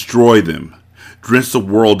 Destroy them. Drench the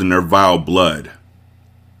world in their vile blood.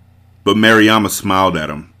 But Mariama smiled at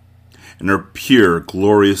him, and her pure,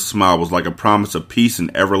 glorious smile was like a promise of peace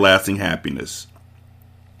and everlasting happiness.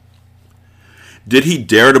 Did he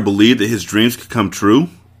dare to believe that his dreams could come true?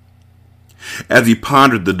 As he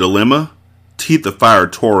pondered the dilemma, teeth of fire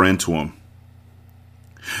tore into him.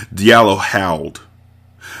 Diallo howled.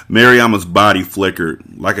 Mariama's body flickered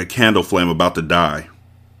like a candle flame about to die.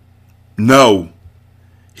 No!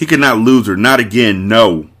 He could not lose her, not again,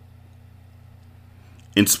 no!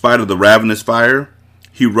 In spite of the ravenous fire,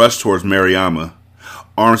 he rushed towards Mariama,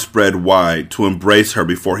 arms spread wide to embrace her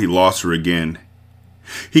before he lost her again.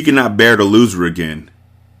 He could not bear to lose her again.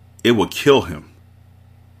 It would kill him.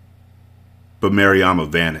 But Mariama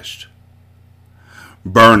vanished.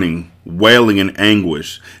 Burning, wailing in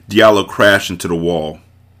anguish, Diallo crashed into the wall.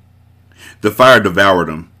 The fire devoured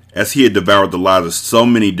him, as he had devoured the lives of so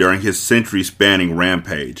many during his century-spanning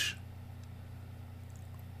rampage.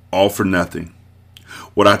 All for nothing.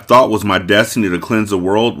 What I thought was my destiny to cleanse the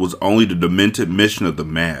world was only the demented mission of the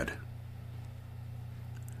mad.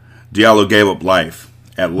 Diallo gave up life,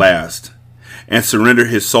 at last, and surrendered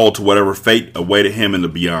his soul to whatever fate awaited him in the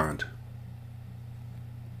beyond.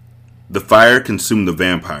 The fire consumed the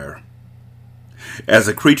vampire. As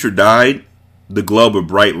the creature died, the globe of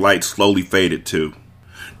bright light slowly faded too.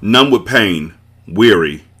 Numb with pain,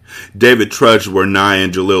 weary, David trudged where Naya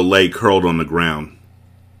and Jalil lay curled on the ground.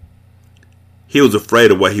 He was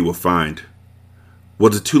afraid of what he would find.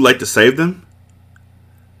 Was it too late to save them?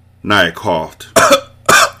 Naya coughed.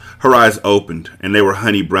 Her eyes opened, and they were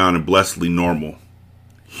honey brown and blessedly normal.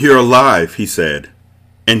 You're alive, he said.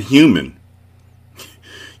 And human.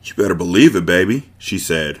 You better believe it, baby, she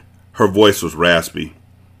said. Her voice was raspy.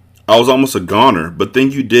 I was almost a goner, but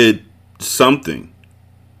then you did something.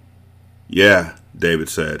 Yeah, David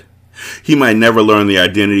said. He might never learn the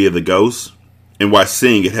identity of the ghost, and why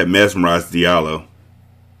seeing it had mesmerized Diallo.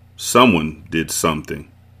 Someone did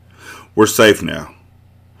something. We're safe now.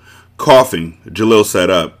 Coughing, Jalil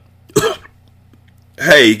sat up.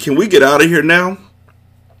 Hey, can we get out of here now?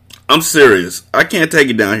 I'm serious. I can't take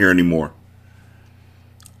it down here anymore.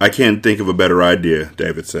 I can't think of a better idea,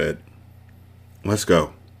 David said. Let's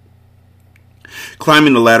go.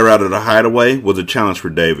 Climbing the ladder out of the hideaway was a challenge for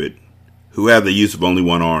David, who had the use of only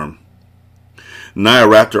one arm. Naya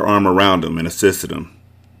wrapped her arm around him and assisted him.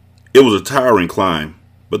 It was a tiring climb,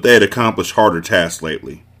 but they had accomplished harder tasks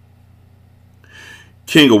lately.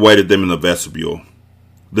 King awaited them in the vestibule.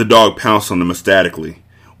 The dog pounced on them ecstatically,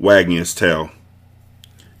 wagging his tail.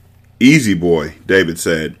 Easy, boy, David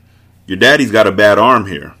said. Your daddy's got a bad arm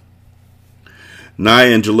here.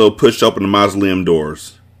 Naya and Jalil pushed open the mausoleum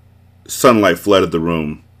doors. Sunlight flooded the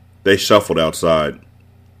room. They shuffled outside.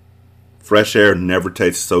 Fresh air never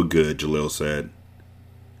tastes so good, Jalil said.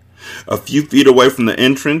 A few feet away from the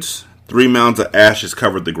entrance, 3 mounds of ashes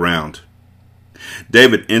covered the ground.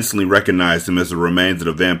 David instantly recognized them as the remains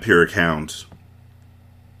of the vampiric hounds.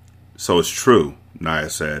 So it's true, Naya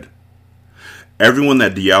said. Everyone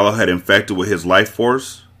that Diallo had infected with his life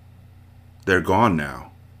force, they're gone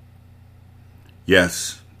now.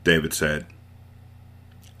 Yes, David said.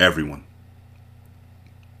 Everyone.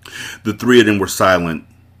 The 3 of them were silent.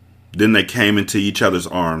 Then they came into each other's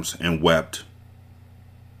arms and wept.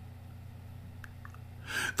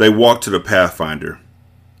 They walked to the Pathfinder.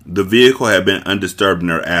 The vehicle had been undisturbed in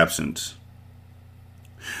their absence.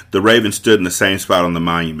 The Raven stood in the same spot on the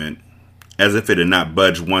monument, as if it had not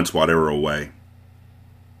budged once while they were away.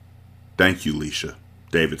 Thank you, Leisha,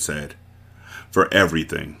 David said, for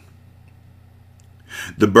everything.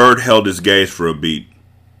 The bird held its gaze for a beat.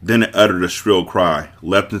 Then it uttered a shrill cry,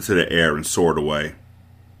 leapt into the air, and soared away.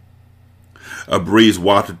 A breeze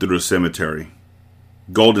wafted through the cemetery.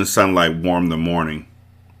 Golden sunlight warmed the morning.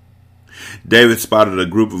 David spotted a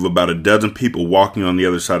group of about a dozen people walking on the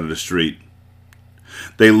other side of the street.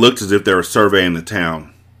 They looked as if they were surveying the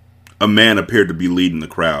town. A man appeared to be leading the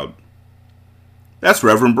crowd. That's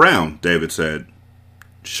Reverend Brown, David said.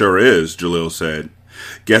 Sure is, Jalil said.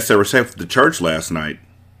 Guess they were safe at the church last night.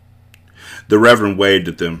 The Reverend waved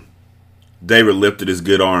at them. David lifted his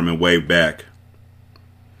good arm and waved back.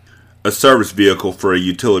 A service vehicle for a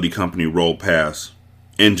utility company rolled past,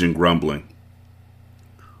 engine grumbling.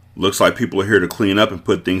 Looks like people are here to clean up and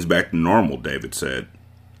put things back to normal, David said.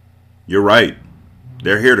 You're right.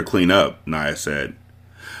 They're here to clean up, Naya said.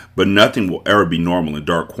 But nothing will ever be normal in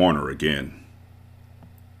Dark Corner again.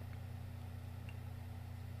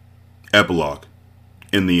 Epilogue.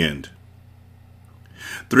 In the end.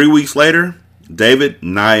 3 weeks later, David,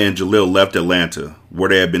 Nia, and Jalil left Atlanta, where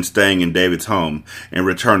they had been staying in David's home, and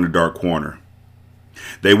returned to Dark Corner.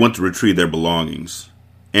 They went to retrieve their belongings,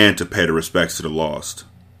 and to pay their respects to the lost.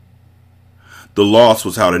 The lost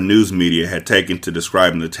was how the news media had taken to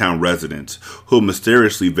describing the town residents who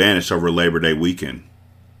mysteriously vanished over Labor Day weekend.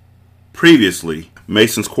 Previously,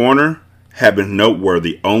 Mason's Corner had been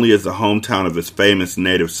noteworthy only as the hometown of his famous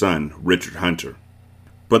native son, Richard Hunter.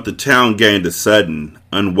 But the town gained a sudden,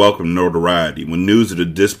 unwelcome notoriety when news of the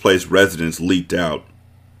displaced residents leaked out.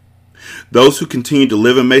 Those who continued to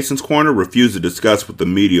live in Mason's Corner refused to discuss with the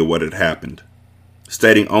media what had happened,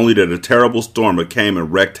 stating only that a terrible storm had came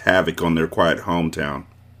and wreaked havoc on their quiet hometown.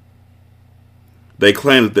 They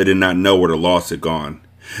claimed that they did not know where the lost had gone,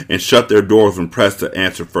 and shut their doors when pressed to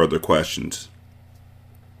answer further questions.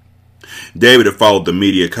 David had followed the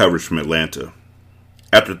media coverage from Atlanta.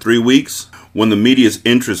 After 3 weeks, when the media's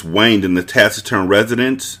interest waned in the taciturn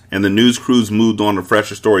residents and the news crews moved on to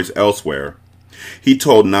fresher stories elsewhere, he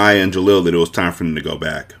told Nia and Jalil that it was time for them to go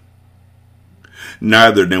back.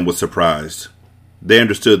 Neither of them was surprised. They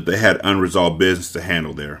understood that they had unresolved business to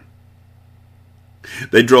handle there.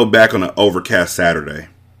 They drove back on an overcast Saturday.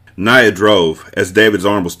 Nia drove, as David's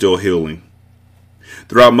arm was still healing.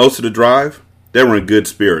 Throughout most of the drive, they were in good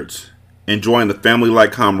spirits, enjoying the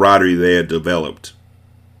family-like camaraderie they had developed.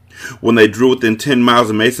 When they drew within 10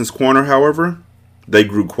 miles of Mason's Corner, however, they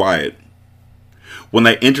grew quiet. When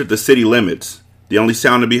they entered the city limits, the only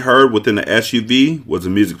sound to be heard within the SUV was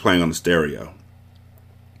the music playing on the stereo.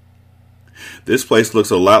 This place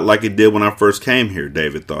looks a lot like it did when I first came here,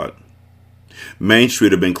 David thought. Main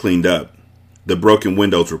Street had been cleaned up, the broken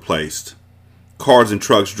windows replaced. Cars and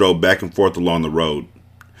trucks drove back and forth along the road.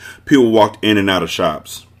 People walked in and out of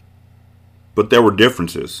shops. But there were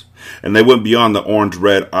differences, and they went beyond the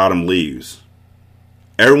orange-red autumn leaves.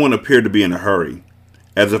 Everyone appeared to be in a hurry,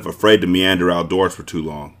 as if afraid to meander outdoors for too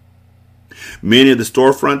long. Many of the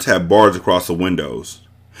storefronts had bars across the windows,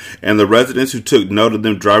 and the residents who took note of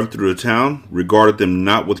them driving through the town regarded them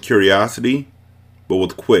not with curiosity, but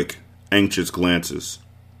with quick, anxious glances.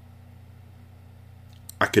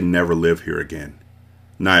 "I could never live here again,"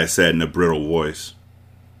 Nia said in a brittle voice.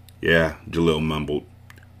 "Yeah," Jalil mumbled.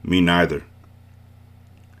 "Me neither."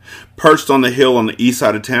 Perched on the hill on the east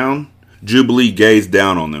side of town, Jubilee gazed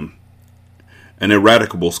down on them, an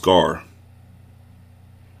ineradicable scar.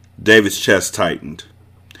 David's chest tightened.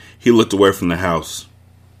 He looked away from the house.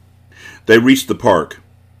 They reached the park.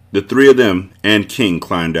 The three of them and King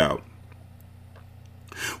climbed out.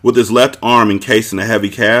 With his left arm encased in a heavy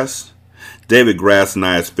cast, David grasped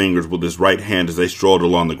Nia's fingers with his right hand as they strolled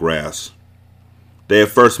along the grass. They had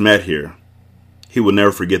first met here. He would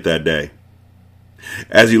never forget that day.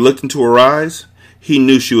 As he looked into her eyes, he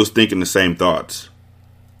knew she was thinking the same thoughts.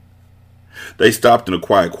 They stopped in a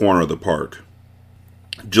quiet corner of the park.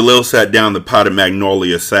 Jalil sat down the potted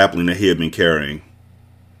magnolia sapling that he had been carrying.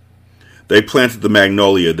 They planted the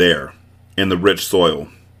magnolia there, in the rich soil.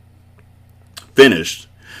 Finished,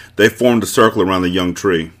 they formed a circle around the young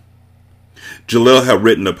tree. Jalil had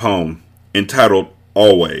written a poem, entitled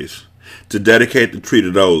Always, to dedicate the tree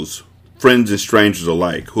to those, friends and strangers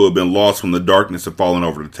alike, who had been lost when the darkness had fallen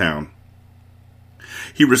over the town.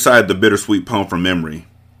 He recited the bittersweet poem from memory.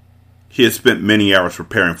 He had spent many hours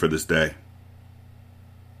preparing for this day.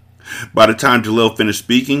 By the time Jalil finished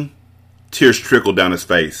speaking, tears trickled down his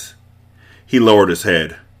face. He lowered his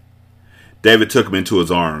head. David took him into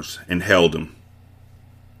his arms and held him.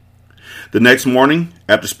 The next morning,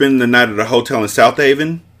 after spending the night at a hotel in South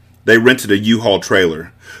Haven, they rented a U-Haul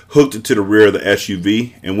trailer, hooked it to the rear of the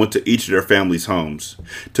SUV, and went to each of their families' homes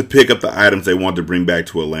to pick up the items they wanted to bring back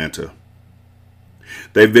to Atlanta.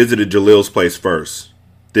 They visited Jalil's place first,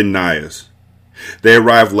 then Nia's. They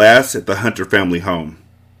arrived last at the Hunter family home.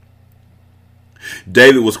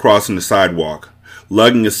 David was crossing the sidewalk,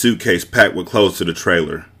 lugging a suitcase packed with clothes to the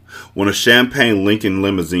trailer, when a champagne Lincoln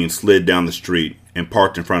limousine slid down the street and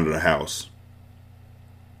parked in front of the house.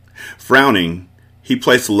 Frowning, he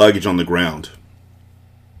placed the luggage on the ground.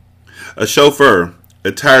 A chauffeur,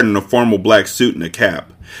 attired in a formal black suit and a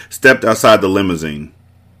cap, stepped outside the limousine.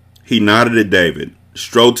 He nodded at David,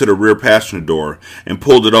 strode to the rear passenger door, and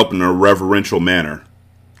pulled it open in a reverential manner,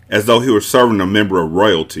 as though he were serving a member of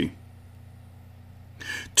royalty.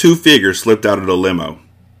 Two figures slipped out of the limo.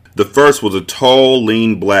 The first was a tall,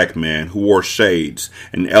 lean black man who wore shades,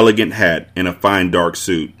 an elegant hat, and a fine dark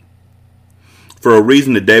suit. For a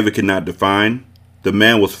reason that David could not define, the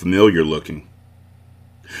man was familiar looking.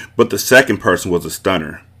 But the second person was a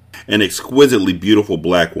stunner, an exquisitely beautiful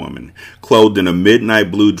black woman, clothed in a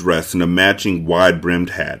midnight blue dress and a matching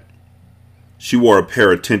wide-brimmed hat. She wore a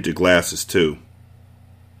pair of tinted glasses, too.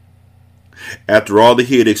 After all that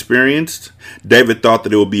he had experienced, David thought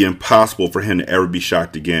that it would be impossible for him to ever be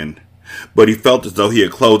shocked again, but he felt as though he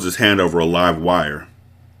had closed his hand over a live wire.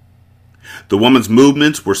 The woman's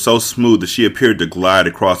movements were so smooth that she appeared to glide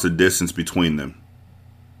across the distance between them.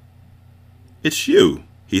 "It's you,"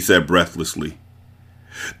 he said breathlessly.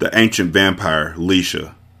 The ancient vampire,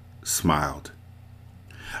 Leisha, smiled.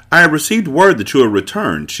 "I have received word that you have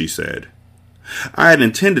returned," she said. "I had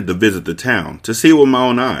intended to visit the town, to see it with my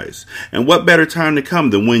own eyes, and what better time to come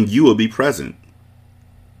than when you will be present?"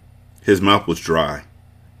 His mouth was dry.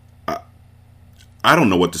 I don't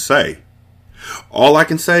know what to say. All I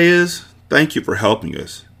can say is, thank you for helping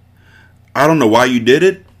us. I don't know why you did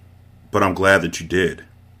it, but I'm glad that you did.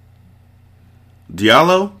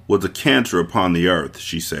 Diallo was a cancer upon the earth,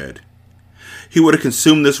 she said. He would have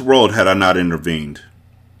consumed this world had I not intervened.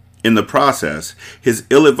 In the process, his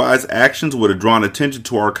ill-advised actions would have drawn attention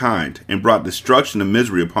to our kind and brought destruction and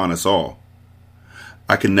misery upon us all.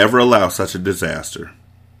 I could never allow such a disaster.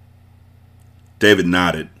 David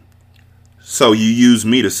nodded. So you used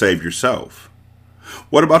me to save yourself.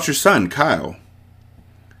 What about your son, Kyle?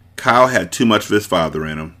 Kyle had too much of his father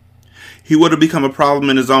in him. He would have become a problem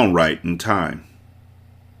in his own right in time.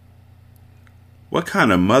 What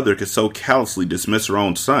kind of mother could so callously dismiss her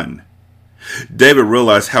own son? David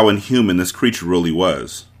realized how inhuman this creature really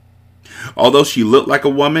was. Although she looked like a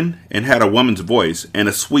woman and had a woman's voice and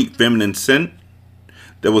a sweet feminine scent,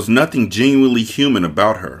 there was nothing genuinely human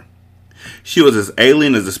about her. She was as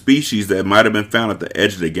alien as a species that might have been found at the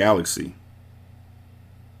edge of the galaxy.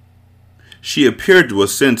 She appeared to have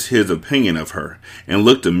sensed his opinion of her and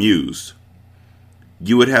looked amused.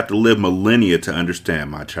 You would have to live millennia to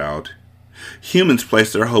understand, my child. Humans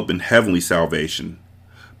place their hope in heavenly salvation,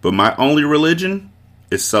 but my only religion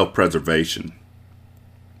is self-preservation.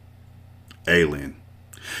 Alien.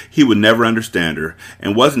 He would never understand her,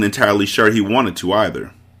 and wasn't entirely sure he wanted to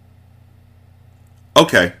either.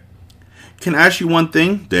 Okay. Can I ask you one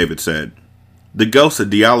thing? David said. The ghost that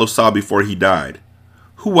Diallo saw before he died.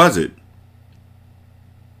 Who was it?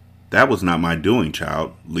 That was not my doing,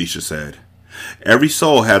 child, Leisha said. Every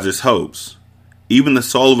soul has its hopes, even the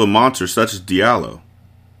soul of a monster such as Diallo.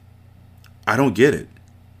 I don't get it.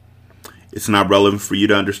 It's not relevant for you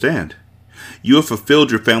to understand. You have fulfilled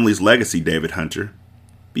your family's legacy, David Hunter.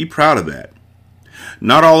 Be proud of that.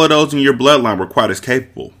 Not all of those in your bloodline were quite as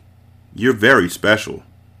capable. You're very special.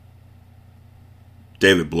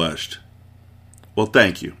 David blushed. Well,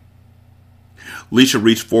 thank you. Leisha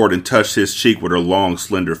reached forward and touched his cheek with her long,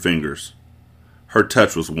 slender fingers. Her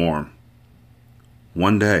touch was warm.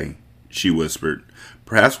 One day, she whispered,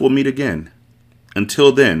 perhaps we'll meet again.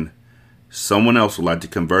 Until then, someone else would like to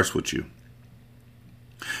converse with you.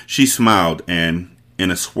 She smiled and,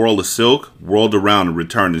 in a swirl of silk, whirled around and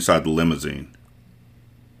returned inside the limousine.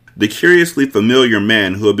 The curiously familiar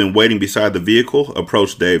man who had been waiting beside the vehicle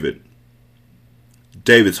approached David.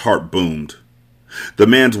 David's heart boomed. The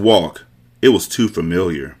man's walk, it was too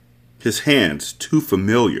familiar. His hands, too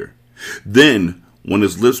familiar. Then, when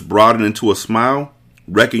his lips broadened into a smile,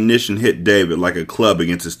 recognition hit David like a club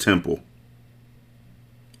against his temple.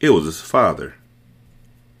 It was his father.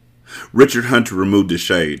 Richard Hunter removed his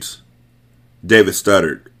shades. David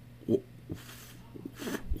stuttered.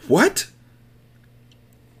 What?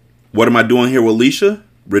 What am I doing here with Leisha?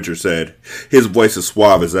 Richard said, his voice as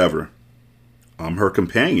suave as ever. I'm her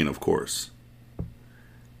companion, of course.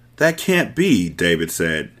 That can't be, David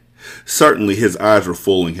said. Certainly his eyes were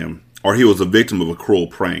fooling him, or he was a victim of a cruel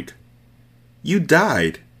prank. You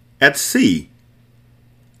died. At sea.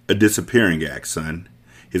 A disappearing act, son,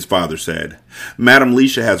 his father said. Madame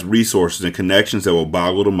Leisha has resources and connections that will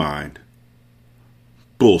boggle the mind.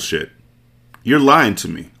 Bullshit. You're lying to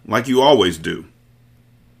me, like you always do.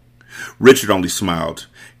 Richard only smiled,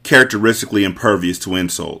 characteristically impervious to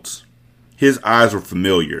insults. His eyes were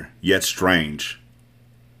familiar, yet strange.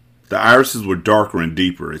 The irises were darker and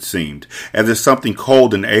deeper, it seemed, as if something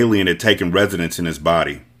cold and alien had taken residence in his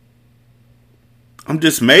body. I'm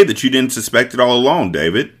dismayed that you didn't suspect it all along,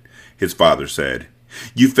 David, his father said.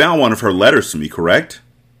 You found one of her letters to me, correct?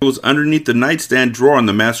 It was underneath the nightstand drawer in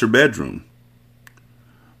the master bedroom.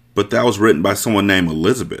 But that was written by someone named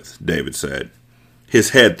Elizabeth, David said.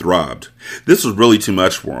 His head throbbed. This was really too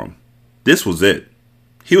much for him. This was it.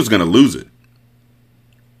 He was going to lose it.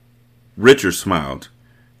 Richard smiled.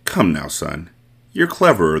 Come now, son. You're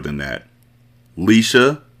cleverer than that.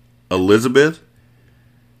 Leisha? Elizabeth?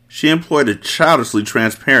 She employed a childishly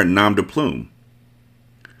transparent nom de plume.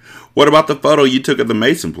 What about the photo you took at the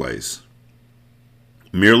Mason place?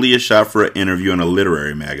 Merely a shot for an interview in a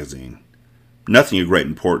literary magazine. Nothing of great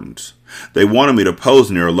importance. They wanted me to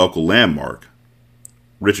pose near a local landmark.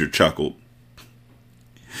 Richard chuckled.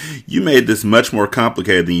 You made this much more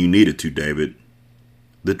complicated than you needed to, David.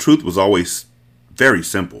 The truth was always very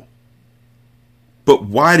simple. But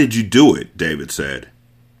why did you do it? David said.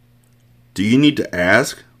 Do you need to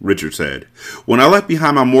ask? Richard said. When I left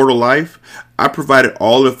behind my mortal life, I provided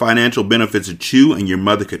all the financial benefits that you and your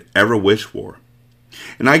mother could ever wish for.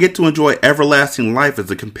 And I get to enjoy everlasting life as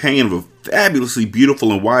the companion of a fabulously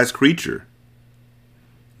beautiful and wise creature.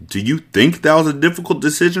 Do you think that was a difficult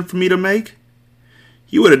decision for me to make?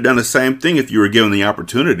 You would have done the same thing if you were given the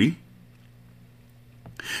opportunity.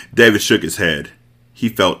 David shook his head. He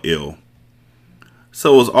felt ill.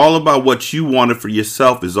 So it was all about what you wanted for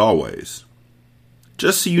yourself as always.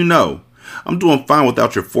 Just so you know, I'm doing fine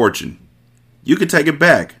without your fortune. You can take it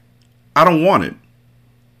back. I don't want it.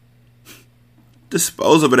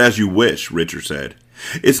 Dispose of it as you wish, Richard said.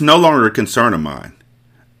 It's no longer a concern of mine.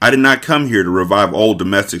 I did not come here to revive old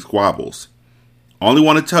domestic squabbles. I only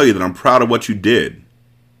want to tell you that I'm proud of what you did.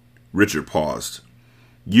 Richard paused.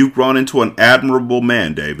 You've grown into an admirable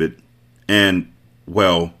man, David. And,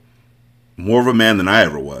 well, more of a man than I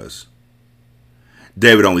ever was.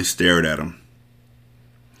 David only stared at him.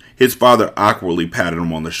 His father awkwardly patted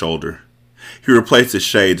him on the shoulder. He replaced his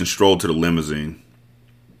shades and strolled to the limousine.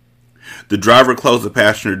 The driver closed the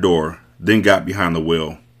passenger door, then got behind the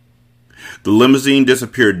wheel. The limousine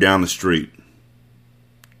disappeared down the street.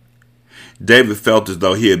 David felt as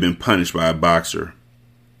though he had been punished by a boxer.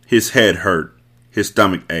 His head hurt. His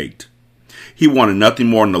stomach ached. He wanted nothing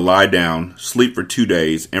more than to lie down, sleep for 2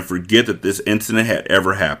 days, and forget that this incident had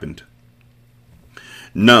ever happened.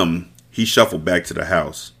 Numb, he shuffled back to the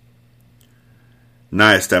house.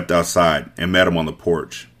 Naya stepped outside and met him on the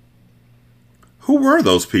porch. Who were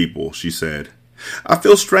those people? She said. I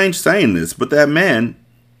feel strange saying this, but that man,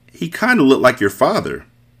 he kind of looked like your father.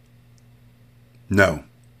 No,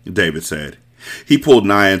 David said. He pulled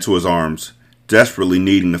Naya into his arms, desperately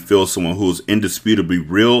needing to feel someone who was indisputably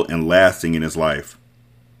real and lasting in his life.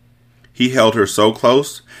 He held her so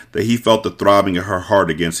close that he felt the throbbing of her heart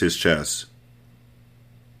against his chest.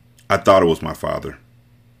 I thought it was my father,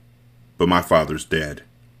 but my father's dead.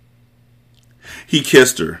 He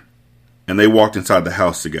kissed her, and they walked inside the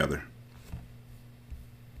house together.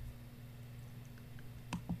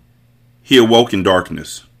 He awoke in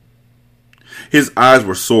darkness. His eyes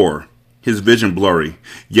were sore, his vision blurry,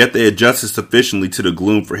 yet they adjusted sufficiently to the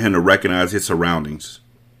gloom for him to recognize his surroundings.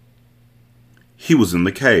 He was in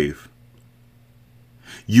the cave.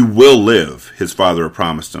 You will live, his father had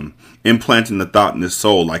promised him, implanting the thought in his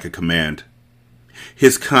soul like a command.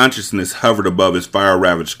 His consciousness hovered above his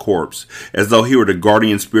fire-ravaged corpse, as though he were the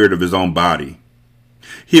guardian spirit of his own body.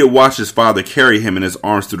 He had watched his father carry him in his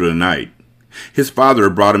arms through the night. His father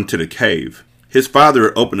had brought him to the cave. His father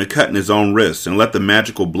had opened a cut in his own wrist and let the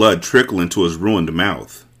magical blood trickle into his ruined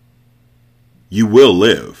mouth. You will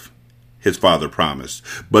live, his father promised,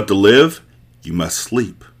 but to live, you must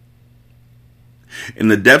sleep. In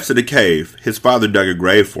the depths of the cave, his father dug a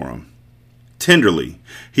grave for him. Tenderly,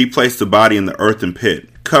 he placed the body in the earthen pit,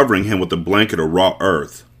 covering him with a blanket of raw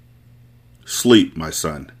earth. Sleep, my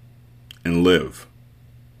son, and live.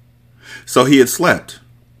 So he had slept.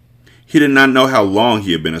 He did not know how long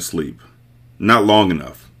he had been asleep. Not long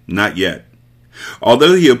enough. Not yet.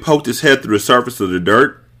 Although he had poked his head through the surface of the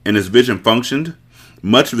dirt and his vision functioned,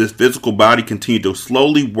 much of his physical body continued to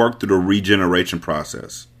slowly work through the regeneration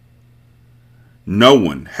process. No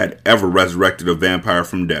one had ever resurrected a vampire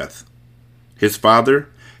from death. His father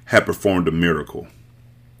had performed a miracle.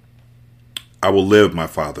 I will live, my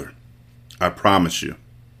father. I promise you.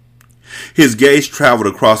 His gaze traveled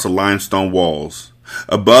across the limestone walls.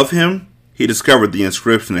 Above him, he discovered the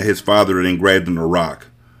inscription that his father had engraved in the rock,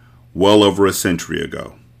 well over a century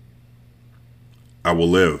ago. I will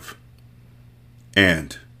live,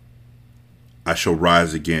 and I shall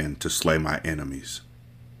rise again to slay my enemies.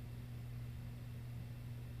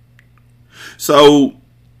 So,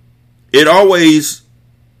 it always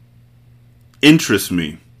interests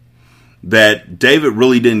me that David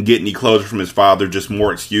really didn't get any closure from his father, just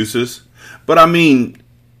more excuses. But I mean,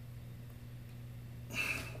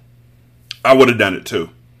 I would have done it too.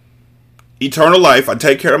 Eternal life, I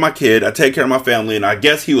take care of my kid, I take care of my family, and I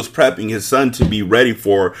guess he was prepping his son to be ready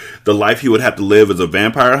for the life he would have to live as a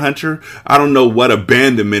vampire hunter. I don't know what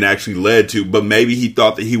abandonment actually led to, but maybe he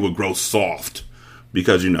thought that he would grow soft.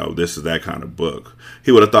 Because, you know, this is that kind of book.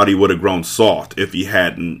 He would have thought he would have grown soft if he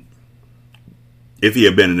had been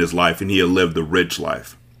in his life and he had lived a rich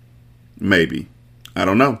life. Maybe. I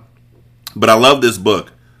don't know. But I love this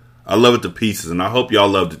book. I love it to pieces, and I hope y'all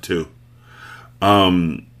loved it too.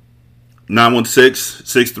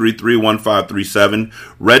 916-633-1537,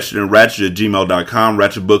 Wretched and Ratchet at gmail.com,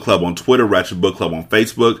 Ratchet Book Club on Twitter, Ratchet Book Club on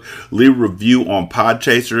Facebook. Leave a review on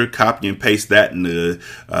Podchaser, copy and paste that in the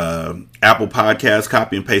Apple Podcasts,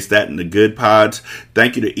 copy and paste that in the Good Pods.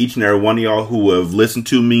 Thank you to each and every one of y'all who have listened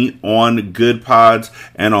to me on Good Pods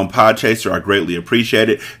and on Podchaser. I greatly appreciate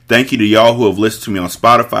it. Thank you to y'all who have listened to me on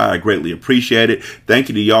Spotify. I greatly appreciate it. Thank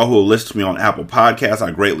you to y'all who have listened to me on Apple Podcasts.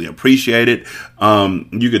 I greatly appreciate it.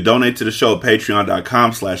 You could donate to the show at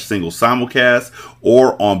patreon.com/singlesimulcast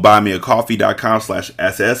or on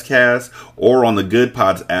buymeacoffee.com/sscast or on the Good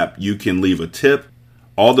Pods app. You can leave a tip.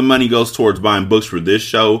 All the money goes towards buying books for this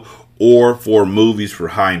show or for movies for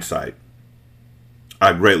Hindsight.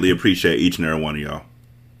 I greatly appreciate each and every one of y'all.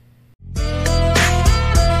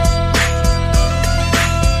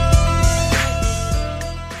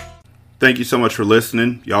 Thank you so much for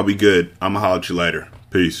listening. Y'all be good. I'm going to holler at you later.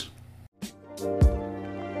 Peace.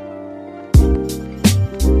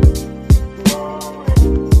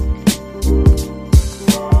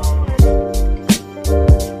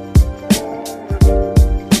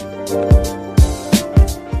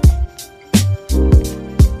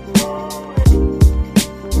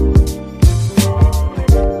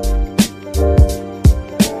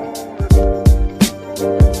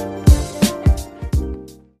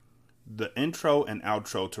 The intro and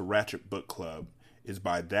outro to Ratchet Book Club is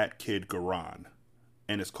by That Kid Garan,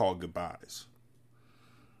 and it's called Goodbyes.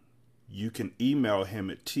 You can email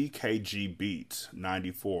him at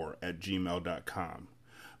tkgbeats94@gmail.com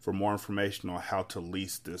for more information on how to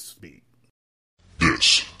lease this beat.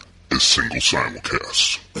 This is Single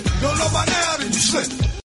Simulcast.